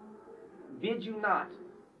 did you not?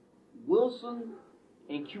 Wilson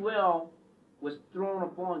and QL was thrown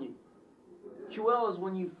upon you. QL is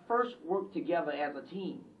when you first worked together as a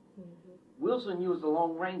team. Wilson, you was the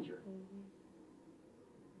Lone Ranger.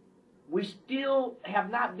 We still have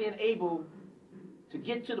not been able to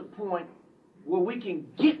get to the point where we can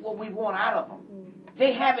get what we want out of them.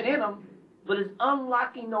 They have it in them, but it's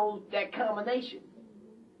unlocking that combination.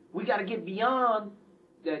 We got to get beyond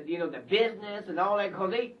the business and all that,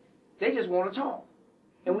 because they just want to talk,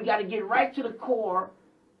 and we got to get right to the core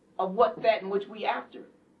of what that in which we after.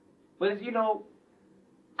 But it's,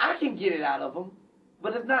 I can get it out of them,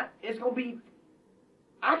 but it's not. It's gonna be.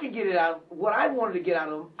 I can get it out. What I wanted to get out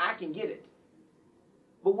of them, I can get it.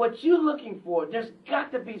 But what you're looking for, there's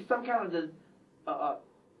got to be some kind of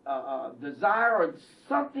desire or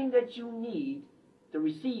something that you need to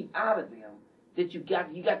receive out of them. That you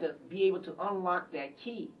got to be able to unlock that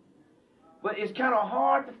key. But it's kind of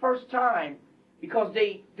hard the first time because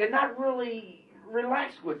they're not really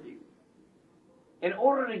relaxed with you. In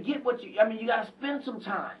order to get what you got to spend some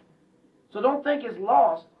time. So don't think it's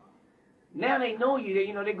lost. Now they know you.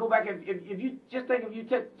 They go back. If you just think of you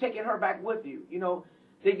taking her back with you,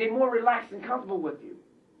 they're more relaxed and comfortable with you.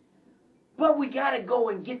 But we got to go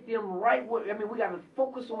and get them right. We got to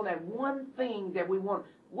focus on that one thing that we want.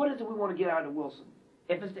 What is it we want to get out of Wilson?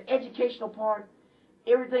 If it's the educational part,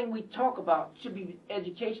 everything we talk about should be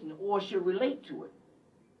educational or should relate to it.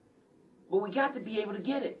 But we got to be able to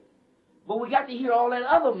get it. But we got to hear all that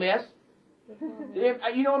other mess.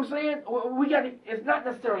 You know what I'm saying? It's not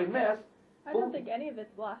necessarily mess. I don't think any of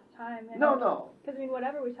it's lost time. No. Because,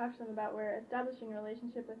 whatever we talked to them about, we're establishing a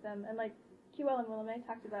relationship with them. And, QL and Willamette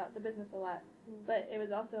talked about the business a lot. But it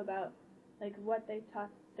was also about, what they taught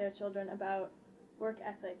their children about work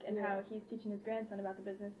ethic and how he's teaching his grandson about the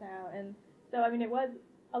business now. And so, it was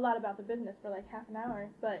a lot about the business for, half an hour.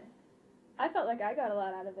 But I felt like I got a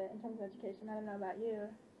lot out of it in terms of education. I don't know about you.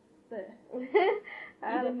 But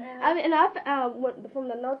from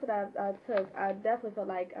the notes that I took, I definitely felt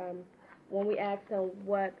like when we asked him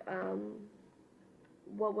what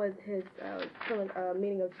was his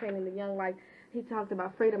meaning of training the young, he talked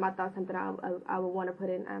about freedom. I thought something I would want to put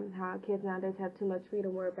in how kids nowadays have too much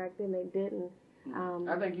freedom, where back then they didn't.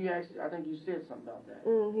 I think you said something about that.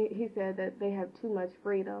 He said that they have too much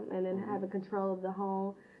freedom, and then having control of the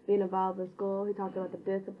home, being involved in school. He talked about the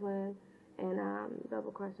discipline. And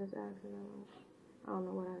double questions asked. I don't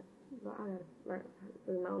know what I gotta learn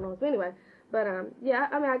my own notes. Anyway, but I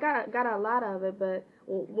got a lot of it. But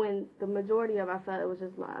when the majority of it, I felt it was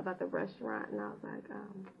just about the restaurant, and I was like,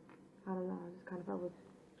 I don't know. I just kind of felt it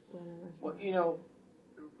was.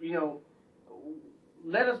 Well,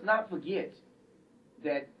 let us not forget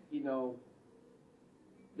that the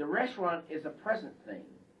restaurant is a present thing.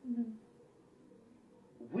 Mm-hmm.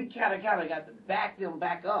 We kind of got to back them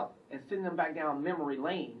back up and send them back down memory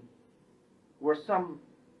lane, where some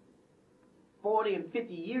 40 and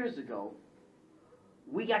 50 years ago,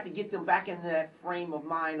 we got to get them back into that frame of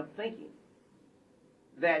mind of thinking.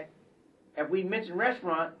 That if we mention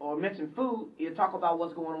restaurant or mention food, you talk about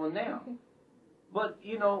what's going on now. But,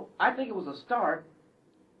 I think it was a start,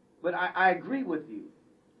 but I agree with you.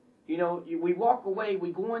 We walk away,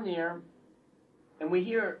 we go in there, and we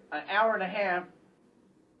hear an hour and a half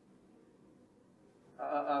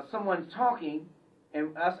someone talking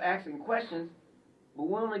and us asking questions, but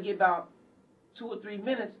we only get about 2 or 3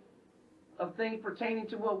 minutes of things pertaining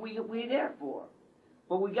to what we're there for.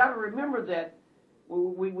 But we got to remember that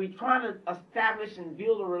we try to establish and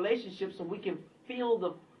build a relationship so we can feel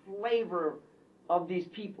the flavor of these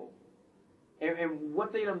people. and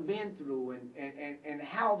what they done been through and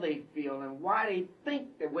how they feel and why they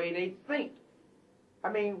think the way they think.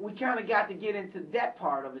 I mean, we kind of got to get into that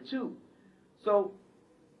part of it too. So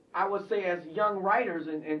I would say as young writers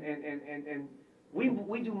and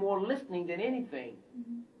we do more listening than anything.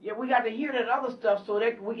 Mm-hmm. Yeah, we got to hear that other stuff so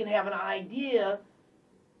that we can have an idea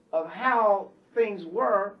of how things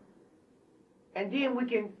were, and then we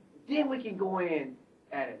can go in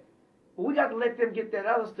at it. But we got to let them get that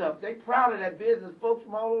other stuff. They proud of that business. Folks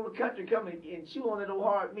from all over the country come and chew on that old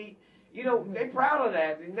hard meat. You know, they proud of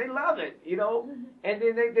that, and they love it, you know. Mm-hmm. And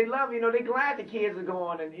then they love, you know, they glad the kids are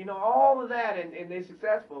going, and, you know, all of that, and they're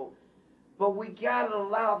successful. But we got to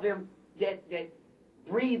allow them that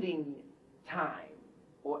breathing time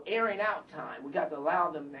or airing out time. We got to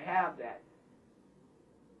allow them to have that.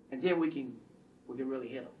 And then we can really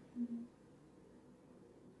hit them. Mm-hmm.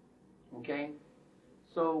 Okay?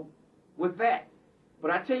 So, with that,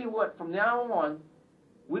 but I tell you what, from now on,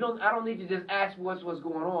 I don't need to just ask what's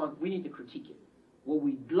going on. We need to critique it. What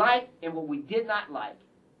we liked and what we did not like.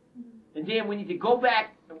 Mm-hmm. And then we need to go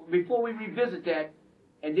back before we revisit that.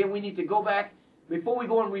 And then we need to go back before we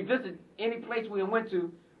go and revisit any place we went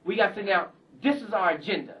to. We got to say, now, this is our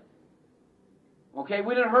agenda. Okay?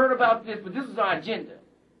 We done heard about this, but this is our agenda.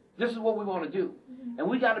 This is what we want to do. Mm-hmm. And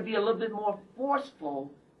we got to be a little bit more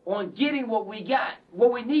forceful on getting what we got,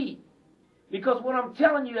 what we need. Because what I'm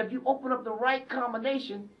telling you, if you open up the right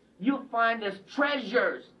combination, you'll find there's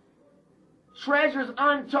treasures. Treasures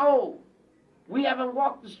untold. We haven't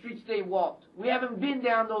walked the streets they walked. We haven't been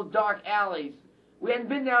down those dark alleys. We haven't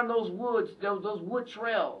been down those woods, those wood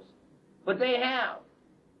trails. But they have.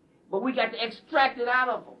 But we got to extract it out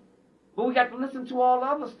of them. But we got to listen to all the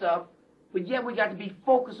other stuff. But yet we got to be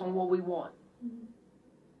focused on what we want.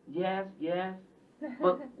 Yes, yes.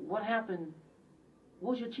 But what happened?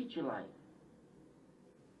 What was your teacher like?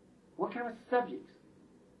 What kind of subjects?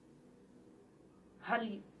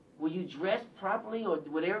 Were you dressed properly, or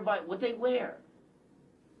would everybody, what they wear?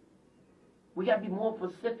 We got to be more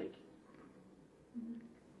specific.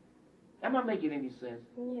 Am I making any sense?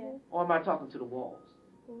 Yeah. Or am I talking to the walls?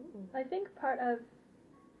 I think part of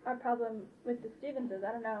our problem with the Stevenses,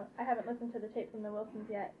 I don't know, I haven't listened to the tape from the Wilsons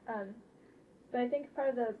yet, but I think part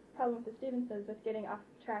of the problem with the Stevenses with getting off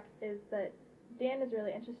track is that Dan is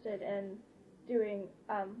really interested in doing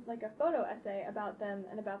like a photo essay about them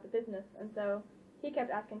and about the business, and so he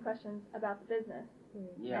kept asking questions about the business.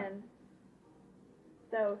 Yeah. And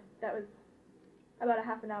so that was about a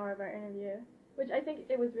half an hour of our interview, which I think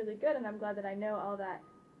it was really good, and I'm glad that I know all that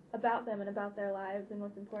about them and about their lives and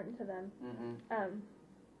what's important to them. Mm-hmm.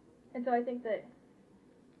 And so I think that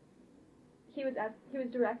he was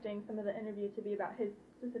directing some of the interview to be about his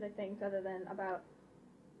specific things rather than about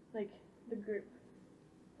like the group.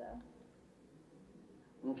 So.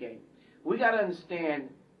 Okay, we got to understand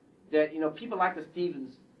that, you know, people like the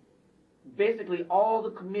Stevens, basically all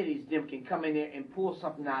the committees, them can come in there and pull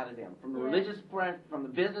something out of them, from the religious branch, from the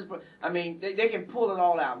business branch. I mean, they can pull it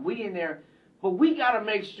all out. We in there, but we got to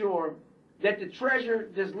make sure that the treasure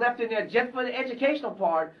that's left in there just for the educational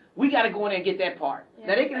part, we got to go in there and get that part. Yeah.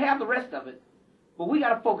 Now, they can have the rest of it, but we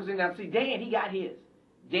got to focus in there. See, Dan, he got his.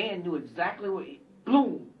 Dan knew exactly what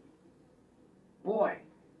bloom. Boy,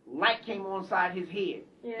 light came on inside his head.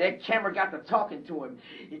 Yeah. That camera got to talking to him.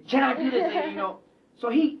 Can I do this? And, you know, so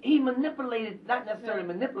he manipulated, not necessarily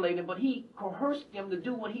manipulated, but he coerced them to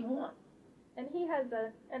do what he wanted. And he has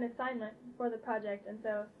an assignment for the project, and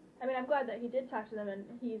so, I mean, I'm glad that he did talk to them, and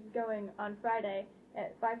he's going on Friday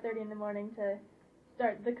at 5:30 in the morning to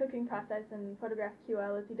start the cooking process and photograph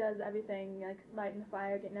QL as he does everything, like lighting the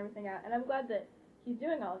fire, getting everything out. And I'm glad that he's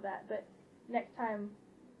doing all of that, but next time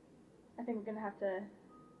I think we're going to have to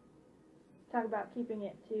talk about keeping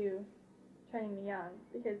it to training the young,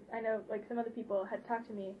 because I know like some other people had talked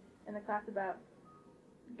to me in the class about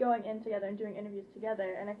going in together and doing interviews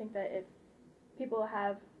together, and I think that if people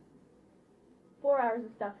have 4 hours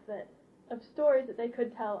of stories that they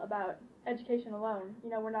could tell about education alone, you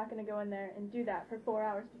know, we're not going to go in there and do that for 4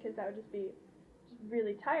 hours, because that would just be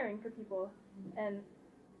really tiring for people. And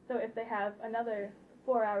so if they have another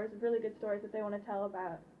 4 hours of really good stories that they want to tell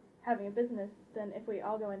about having a business, then if we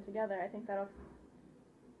all go in together, I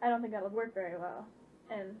don't think that'll work very well.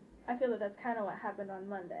 And I feel that that's kind of what happened on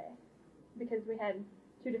Monday, because we had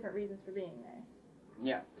 2 different reasons for being there.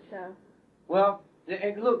 Yeah. So. Well,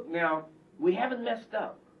 and look, now, we haven't messed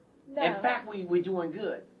up. No. In fact, we're doing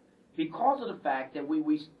good, because of the fact that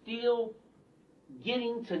we still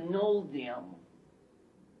getting to know them.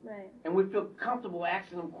 Right. And we feel comfortable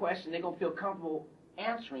asking them questions. They're going to feel comfortable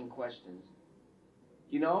answering questions.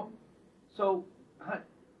 You know? So,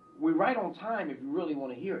 we're right on time if you really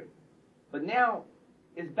want to hear it. But now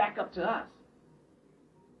it's back up to us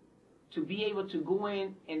to be able to go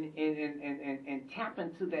in and tap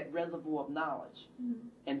into that reservoir of knowledge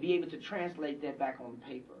and be able to translate that back on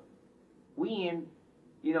paper. We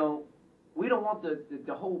don't want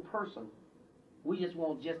the whole person. We just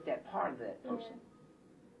want just that part of that person.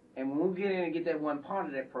 And when we get in and get that one part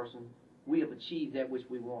of that person, we have achieved that which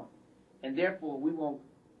we want. And therefore, we won't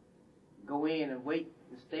go in and wait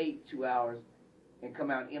and stay 2 hours and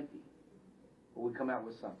come out empty. But we come out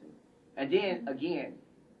with something. And then, again,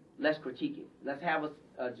 let's critique it. Let's have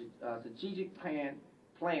a strategic plan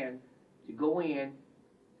to go in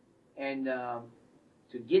and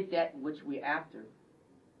to get that which we're after.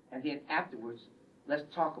 And then afterwards, let's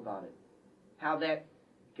talk about it. How that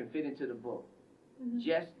can fit into the book.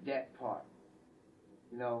 Just that part.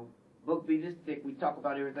 Book be this thick, we talk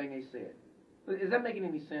about everything they said. Is that making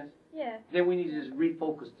any sense? Yeah. Then we need to just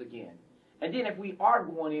refocus again. And then if we are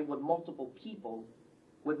going in with multiple people,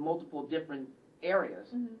 with multiple different areas,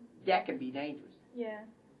 that can be dangerous. Yeah.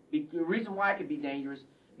 The reason why it can be dangerous,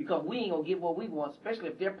 because we ain't going to get what we want, especially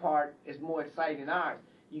if their part is more exciting than ours.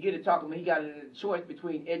 You get to talk about, he got a choice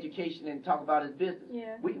between education and talk about his business.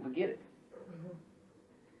 Yeah. We can forget it.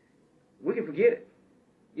 We can forget it.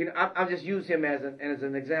 I'll just use him as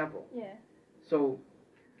an example. Yeah. So,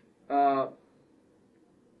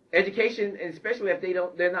 education, and especially if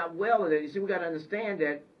they're not well in it. You see, we got to understand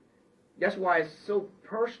that. That's why it's so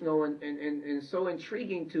personal and so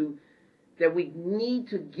intriguing that we need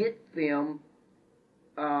to get them.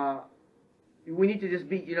 We need to just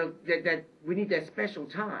be, that we need that special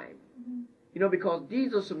time, because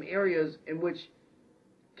these are some areas in which,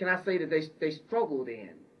 can I say that they struggled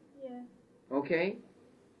in. Yeah. Okay.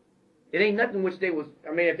 It ain't nothing which they was.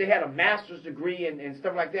 I mean, if they had a master's degree and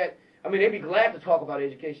stuff like that, I mean, they'd be glad to talk about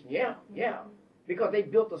education. Yeah, because they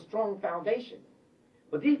built a strong foundation.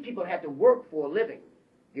 But these people had to work for a living.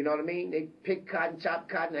 You know what I mean? They picked cotton, chopped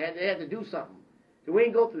cotton. They had to do something. So we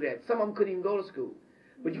didn't go through that. Some of them couldn't even go to school.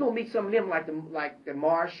 But you're gonna meet some of them like the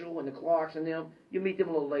Marshall and the Clarks and them. You meet them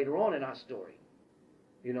a little later on in our story.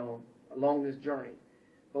 Along this journey.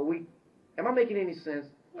 But am I making any sense?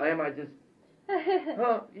 Or am I just?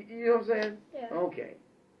 Huh? You know what I'm saying? Yeah. Okay.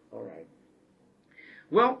 All right.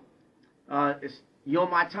 Well, you're on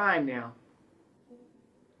my time now.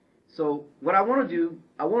 So what I want to do,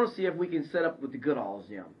 I want to see if we can set up with the Goodalls,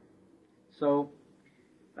 Jim. So,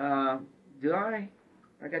 did I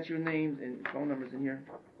got your names and phone numbers in here?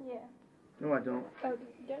 Yeah. No, I don't. Oh,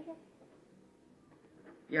 don't you?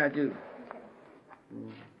 Yeah, I do.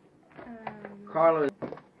 Okay. Carla.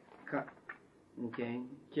 Okay.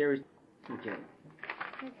 Carrie. Okay.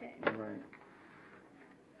 Okay. All right.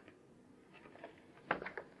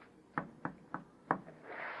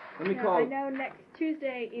 Let me call. I know next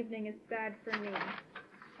Tuesday evening is bad for me.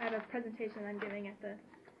 I have a presentation I'm giving at the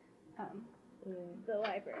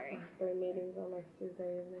library. 3 meetings on next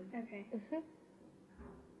Tuesday evening. Okay.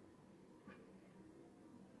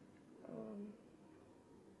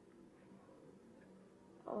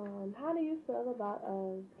 How do you feel about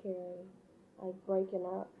Carrie, like breaking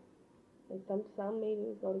up? Like some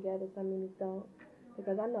meetings go together, some meetings don't.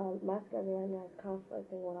 Because I know my schedule right now is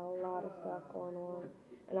conflicting with a lot of stuff going on,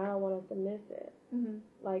 and I don't want us to miss it.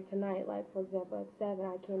 Like tonight, for example, at 7,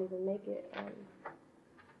 I can't even make it.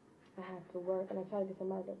 I have to work, and I try to get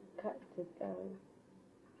somebody to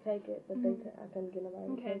take it, but I couldn't get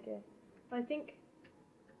nobody to take it. Well, I think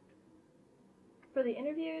for the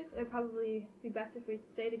interviews, it would probably be best if we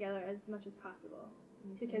stay together as much as possible,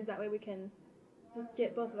 because that way we can just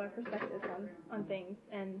get both of our perspectives on things.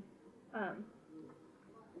 And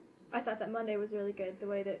I thought that Monday was really good, the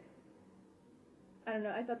way that, I don't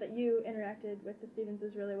know, I thought that you interacted with the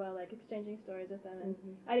Stevenses really well, like exchanging stories with them, and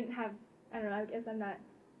I didn't have, I don't know, I guess I'm not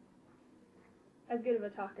as good of a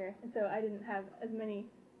talker, and so I didn't have as many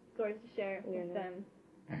stories to share with them.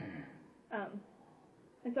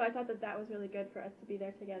 And so I thought that was really good for us to be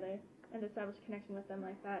there together and establish a connection with them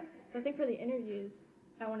like that. So I think for the interviews,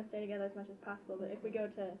 I want to stay together as much as possible, but if we go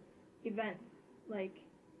to events like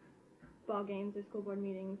ball games or school board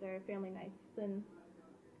meetings or family nights, then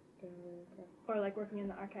or like working in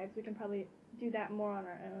the archives, we can probably do that more on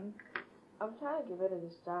our own. I'm trying to get rid of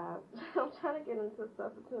this job. I'm trying to get into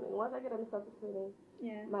substituting. Once I get into substituting,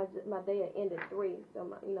 my day will end at 3. So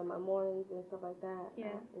my mornings and stuff like that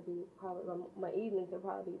will be probably my evenings will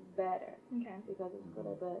probably be better. Okay. Because it's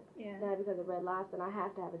good, but not because of red lights, and I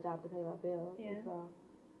have to have a job to pay my bills. Yeah. And so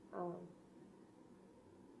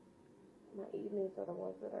my evenings are the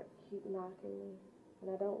ones that keep knocking me, and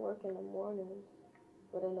I don't work in the mornings.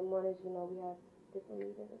 But in the mornings, we have different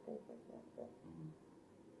meetings and things like that. So.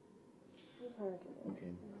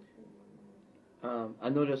 Okay. I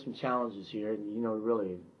know there's some challenges here, and you know,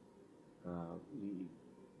 really,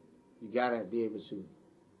 you gotta be able to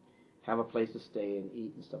have a place to stay and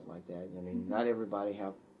eat and stuff like that. I mean, not everybody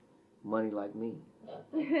have money like me.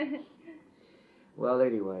 Well,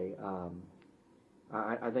 anyway,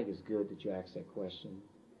 I think it's good that you asked that question.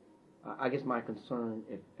 I guess my concern,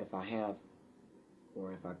 if I have,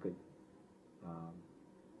 or if I could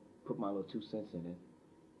put my little 2 cents in it,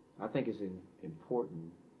 I think it's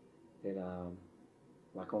important that,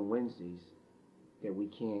 like on Wednesdays, that we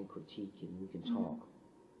can critique and we can talk,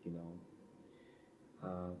 you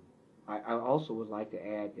know. I also would like to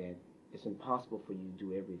add that it's impossible for you to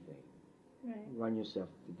do everything. Right. Run yourself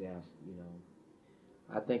to death, you know.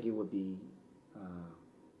 I think it would be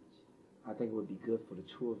good for the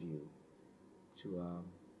two of you to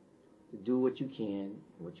do what you can.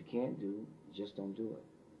 What you can't do, just don't do it.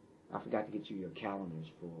 I forgot to get you your calendars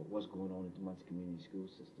for what's going on at the Muncie Community School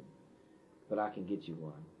System, but I can get you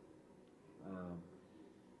one.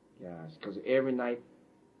 Gosh, because every night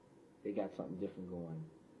they got something different going.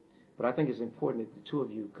 But I think it's important that the two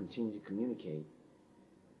of you continue to communicate.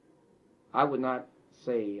 I would not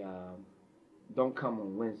say don't come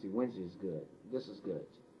on Wednesday. Wednesday is good. This is good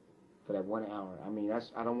for that 1 hour. I mean,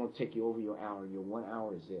 I don't want to take you over your hour. Your 1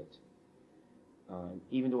 hour is it.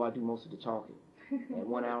 Even though I do most of the talking, that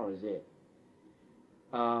 1 hour is it.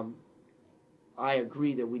 I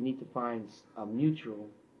agree that we need to find a mutual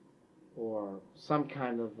or some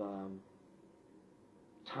kind of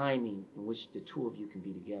timing in which the two of you can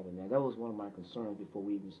be together. Now, that was one of my concerns before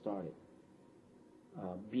we even started.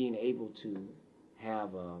 Being able to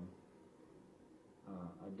have a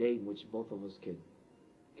day in which both of us could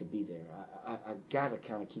be there. I gotta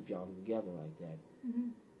kind of keep y'all together like that. Mm-hmm.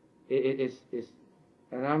 It's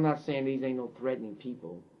and I'm not saying these ain't no threatening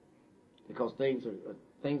people, because things are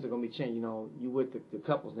gonna be changing. You know, you with the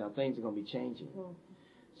couples now, things are gonna be changing. Mm-hmm.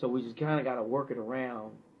 So we just kind of got to work it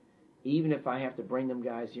around. Even if I have to bring them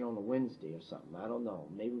guys here on a Wednesday or something, I don't know.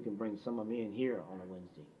 Maybe we can bring some of them in here on a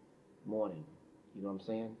Wednesday morning. You know what I'm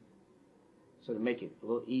saying? So to make it a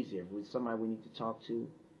little easier, if it's somebody we need to talk to,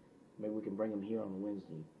 maybe we can bring them here on a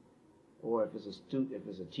Wednesday. Or if it's a student, if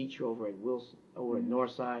it's a teacher over at Wilson, over at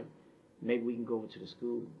Northside, maybe we can go over to the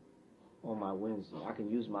school on my Wednesday. I can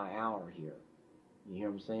use my hour here. You hear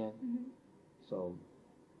what I'm saying? Mm-hmm. So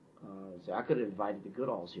I could have invited the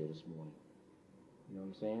Goodalls here this morning. You know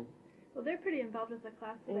what I'm saying? Well, they're pretty involved with the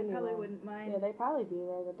class, so they probably wouldn't mind. Yeah, they probably be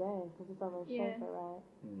there every day because it's over in Yeah. Schaefer, right?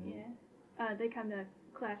 Mm-hmm. Yeah. They come to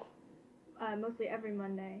class mostly every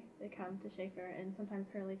Monday. They come to Schaefer, and sometimes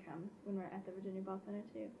Hurley comes when we're at the Virginia Ball Center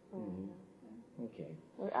too. Mm-hmm. Okay.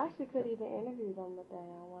 We actually could even interview them today,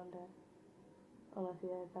 I wonder. Unless he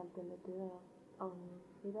has something to do.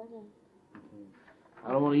 He doesn't. Mm-hmm.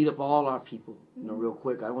 I don't want to eat up all our people, you know, real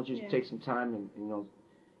quick. I want you to take some time and, you know,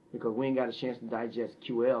 because we ain't got a chance to digest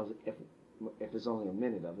QLs if it's only a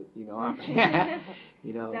minute of it, you know.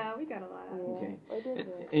 You know. No, we got a lot out of it. Okay.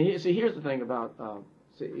 And here's the thing about,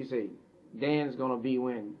 you say, Dan's going to be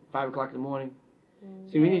when? 5 o'clock in the morning?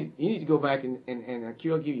 See, you need to go back and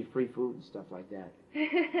QL give you free food and stuff like that.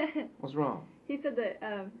 What's wrong? He said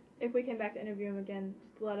that if we came back to interview him again,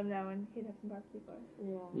 just let him know, and he'd have some barbecue for us.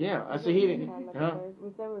 Yeah. I said he didn't.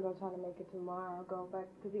 We said we were going to try to make it tomorrow, go back,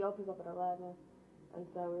 because he opens up at 11. And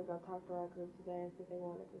so we were going to talk to our group today and see if they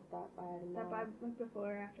wanted to stop by tomorrow. Stop by like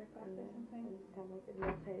before or after class or something. And just kind of make it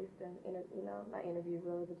real taste and, you know, not interview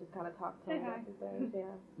really, but just kind of talk to them about the things,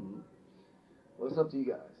 yeah. Mm-hmm. Well, it's up to you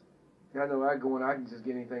guys. I know I go and I can just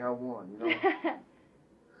get anything I want, you know.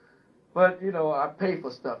 But, you know, I pay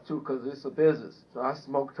for stuff, too, because it's a business. So I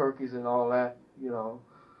smoke turkeys and all that, you know.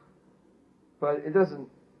 But it doesn't,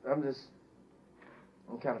 I'm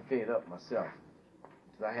kind of fed up myself.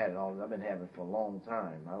 I had it all. I've been having it for a long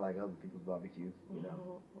time. I like other people's barbecue, you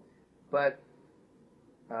know. But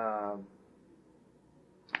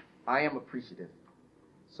I am appreciative.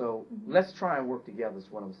 So let's try and work together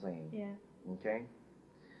is what I'm saying. Yeah. Okay?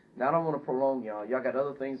 Now, I don't want to prolong y'all. Y'all got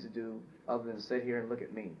other things to do other than sit here and look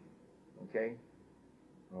at me. Okay?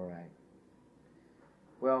 All right.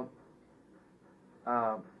 Well,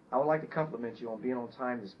 I would like to compliment you on being on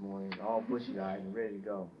time this morning, all bushy-eyed and ready to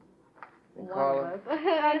go. And Carla,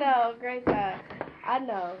 I know, great job. I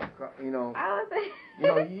know. You know, I was you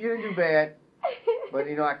know, you didn't do bad, but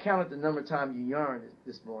you know, I counted the number of times you yarned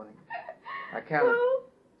this morning. I counted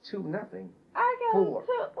 2, nothing. I got 4. 2.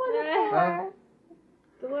 What is 4?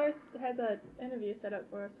 Dolores had the interview set up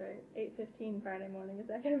for us for 8:15 Friday morning. Is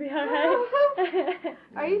that gonna be all right?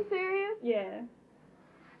 Are you serious? Yeah.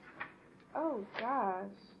 Oh gosh.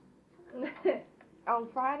 On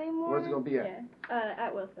Friday morning? Where's it gonna be at? Yeah.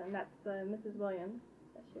 At Wilson. That's Mrs. Williams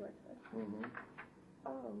that she works with. Mm-hmm.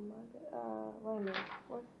 Oh my God. Wait a minute.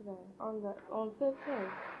 What's today? On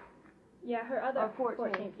 15th. Yeah, her other Or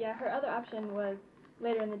 14th. Yeah, her other option was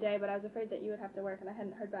later in the day, but I was afraid that you would have to work, and I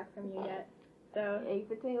hadn't heard back from you yet. So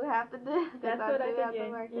 8:15 would have to do. That's what I have to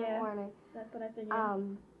figured. work in Yeah. the morning. that's what I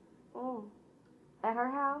figured. At her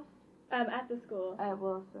house? At the school. At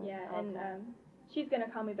Wilson. Yeah, Okay. and she's gonna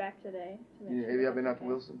call me back today to make Yeah, sure have you that ever been that's out to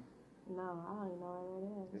okay. Wilson? No, I don't even know where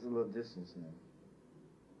that is. It's a little distance now.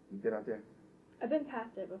 You been out there? I've been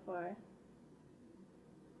past it before.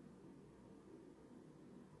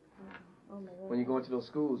 Oh my God. When you go into those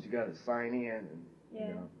schools, you got to sign in and Yeah.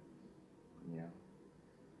 you know, yeah.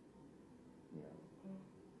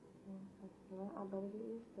 Well, I better get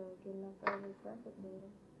used to getting up early breakfast.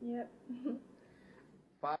 Yep.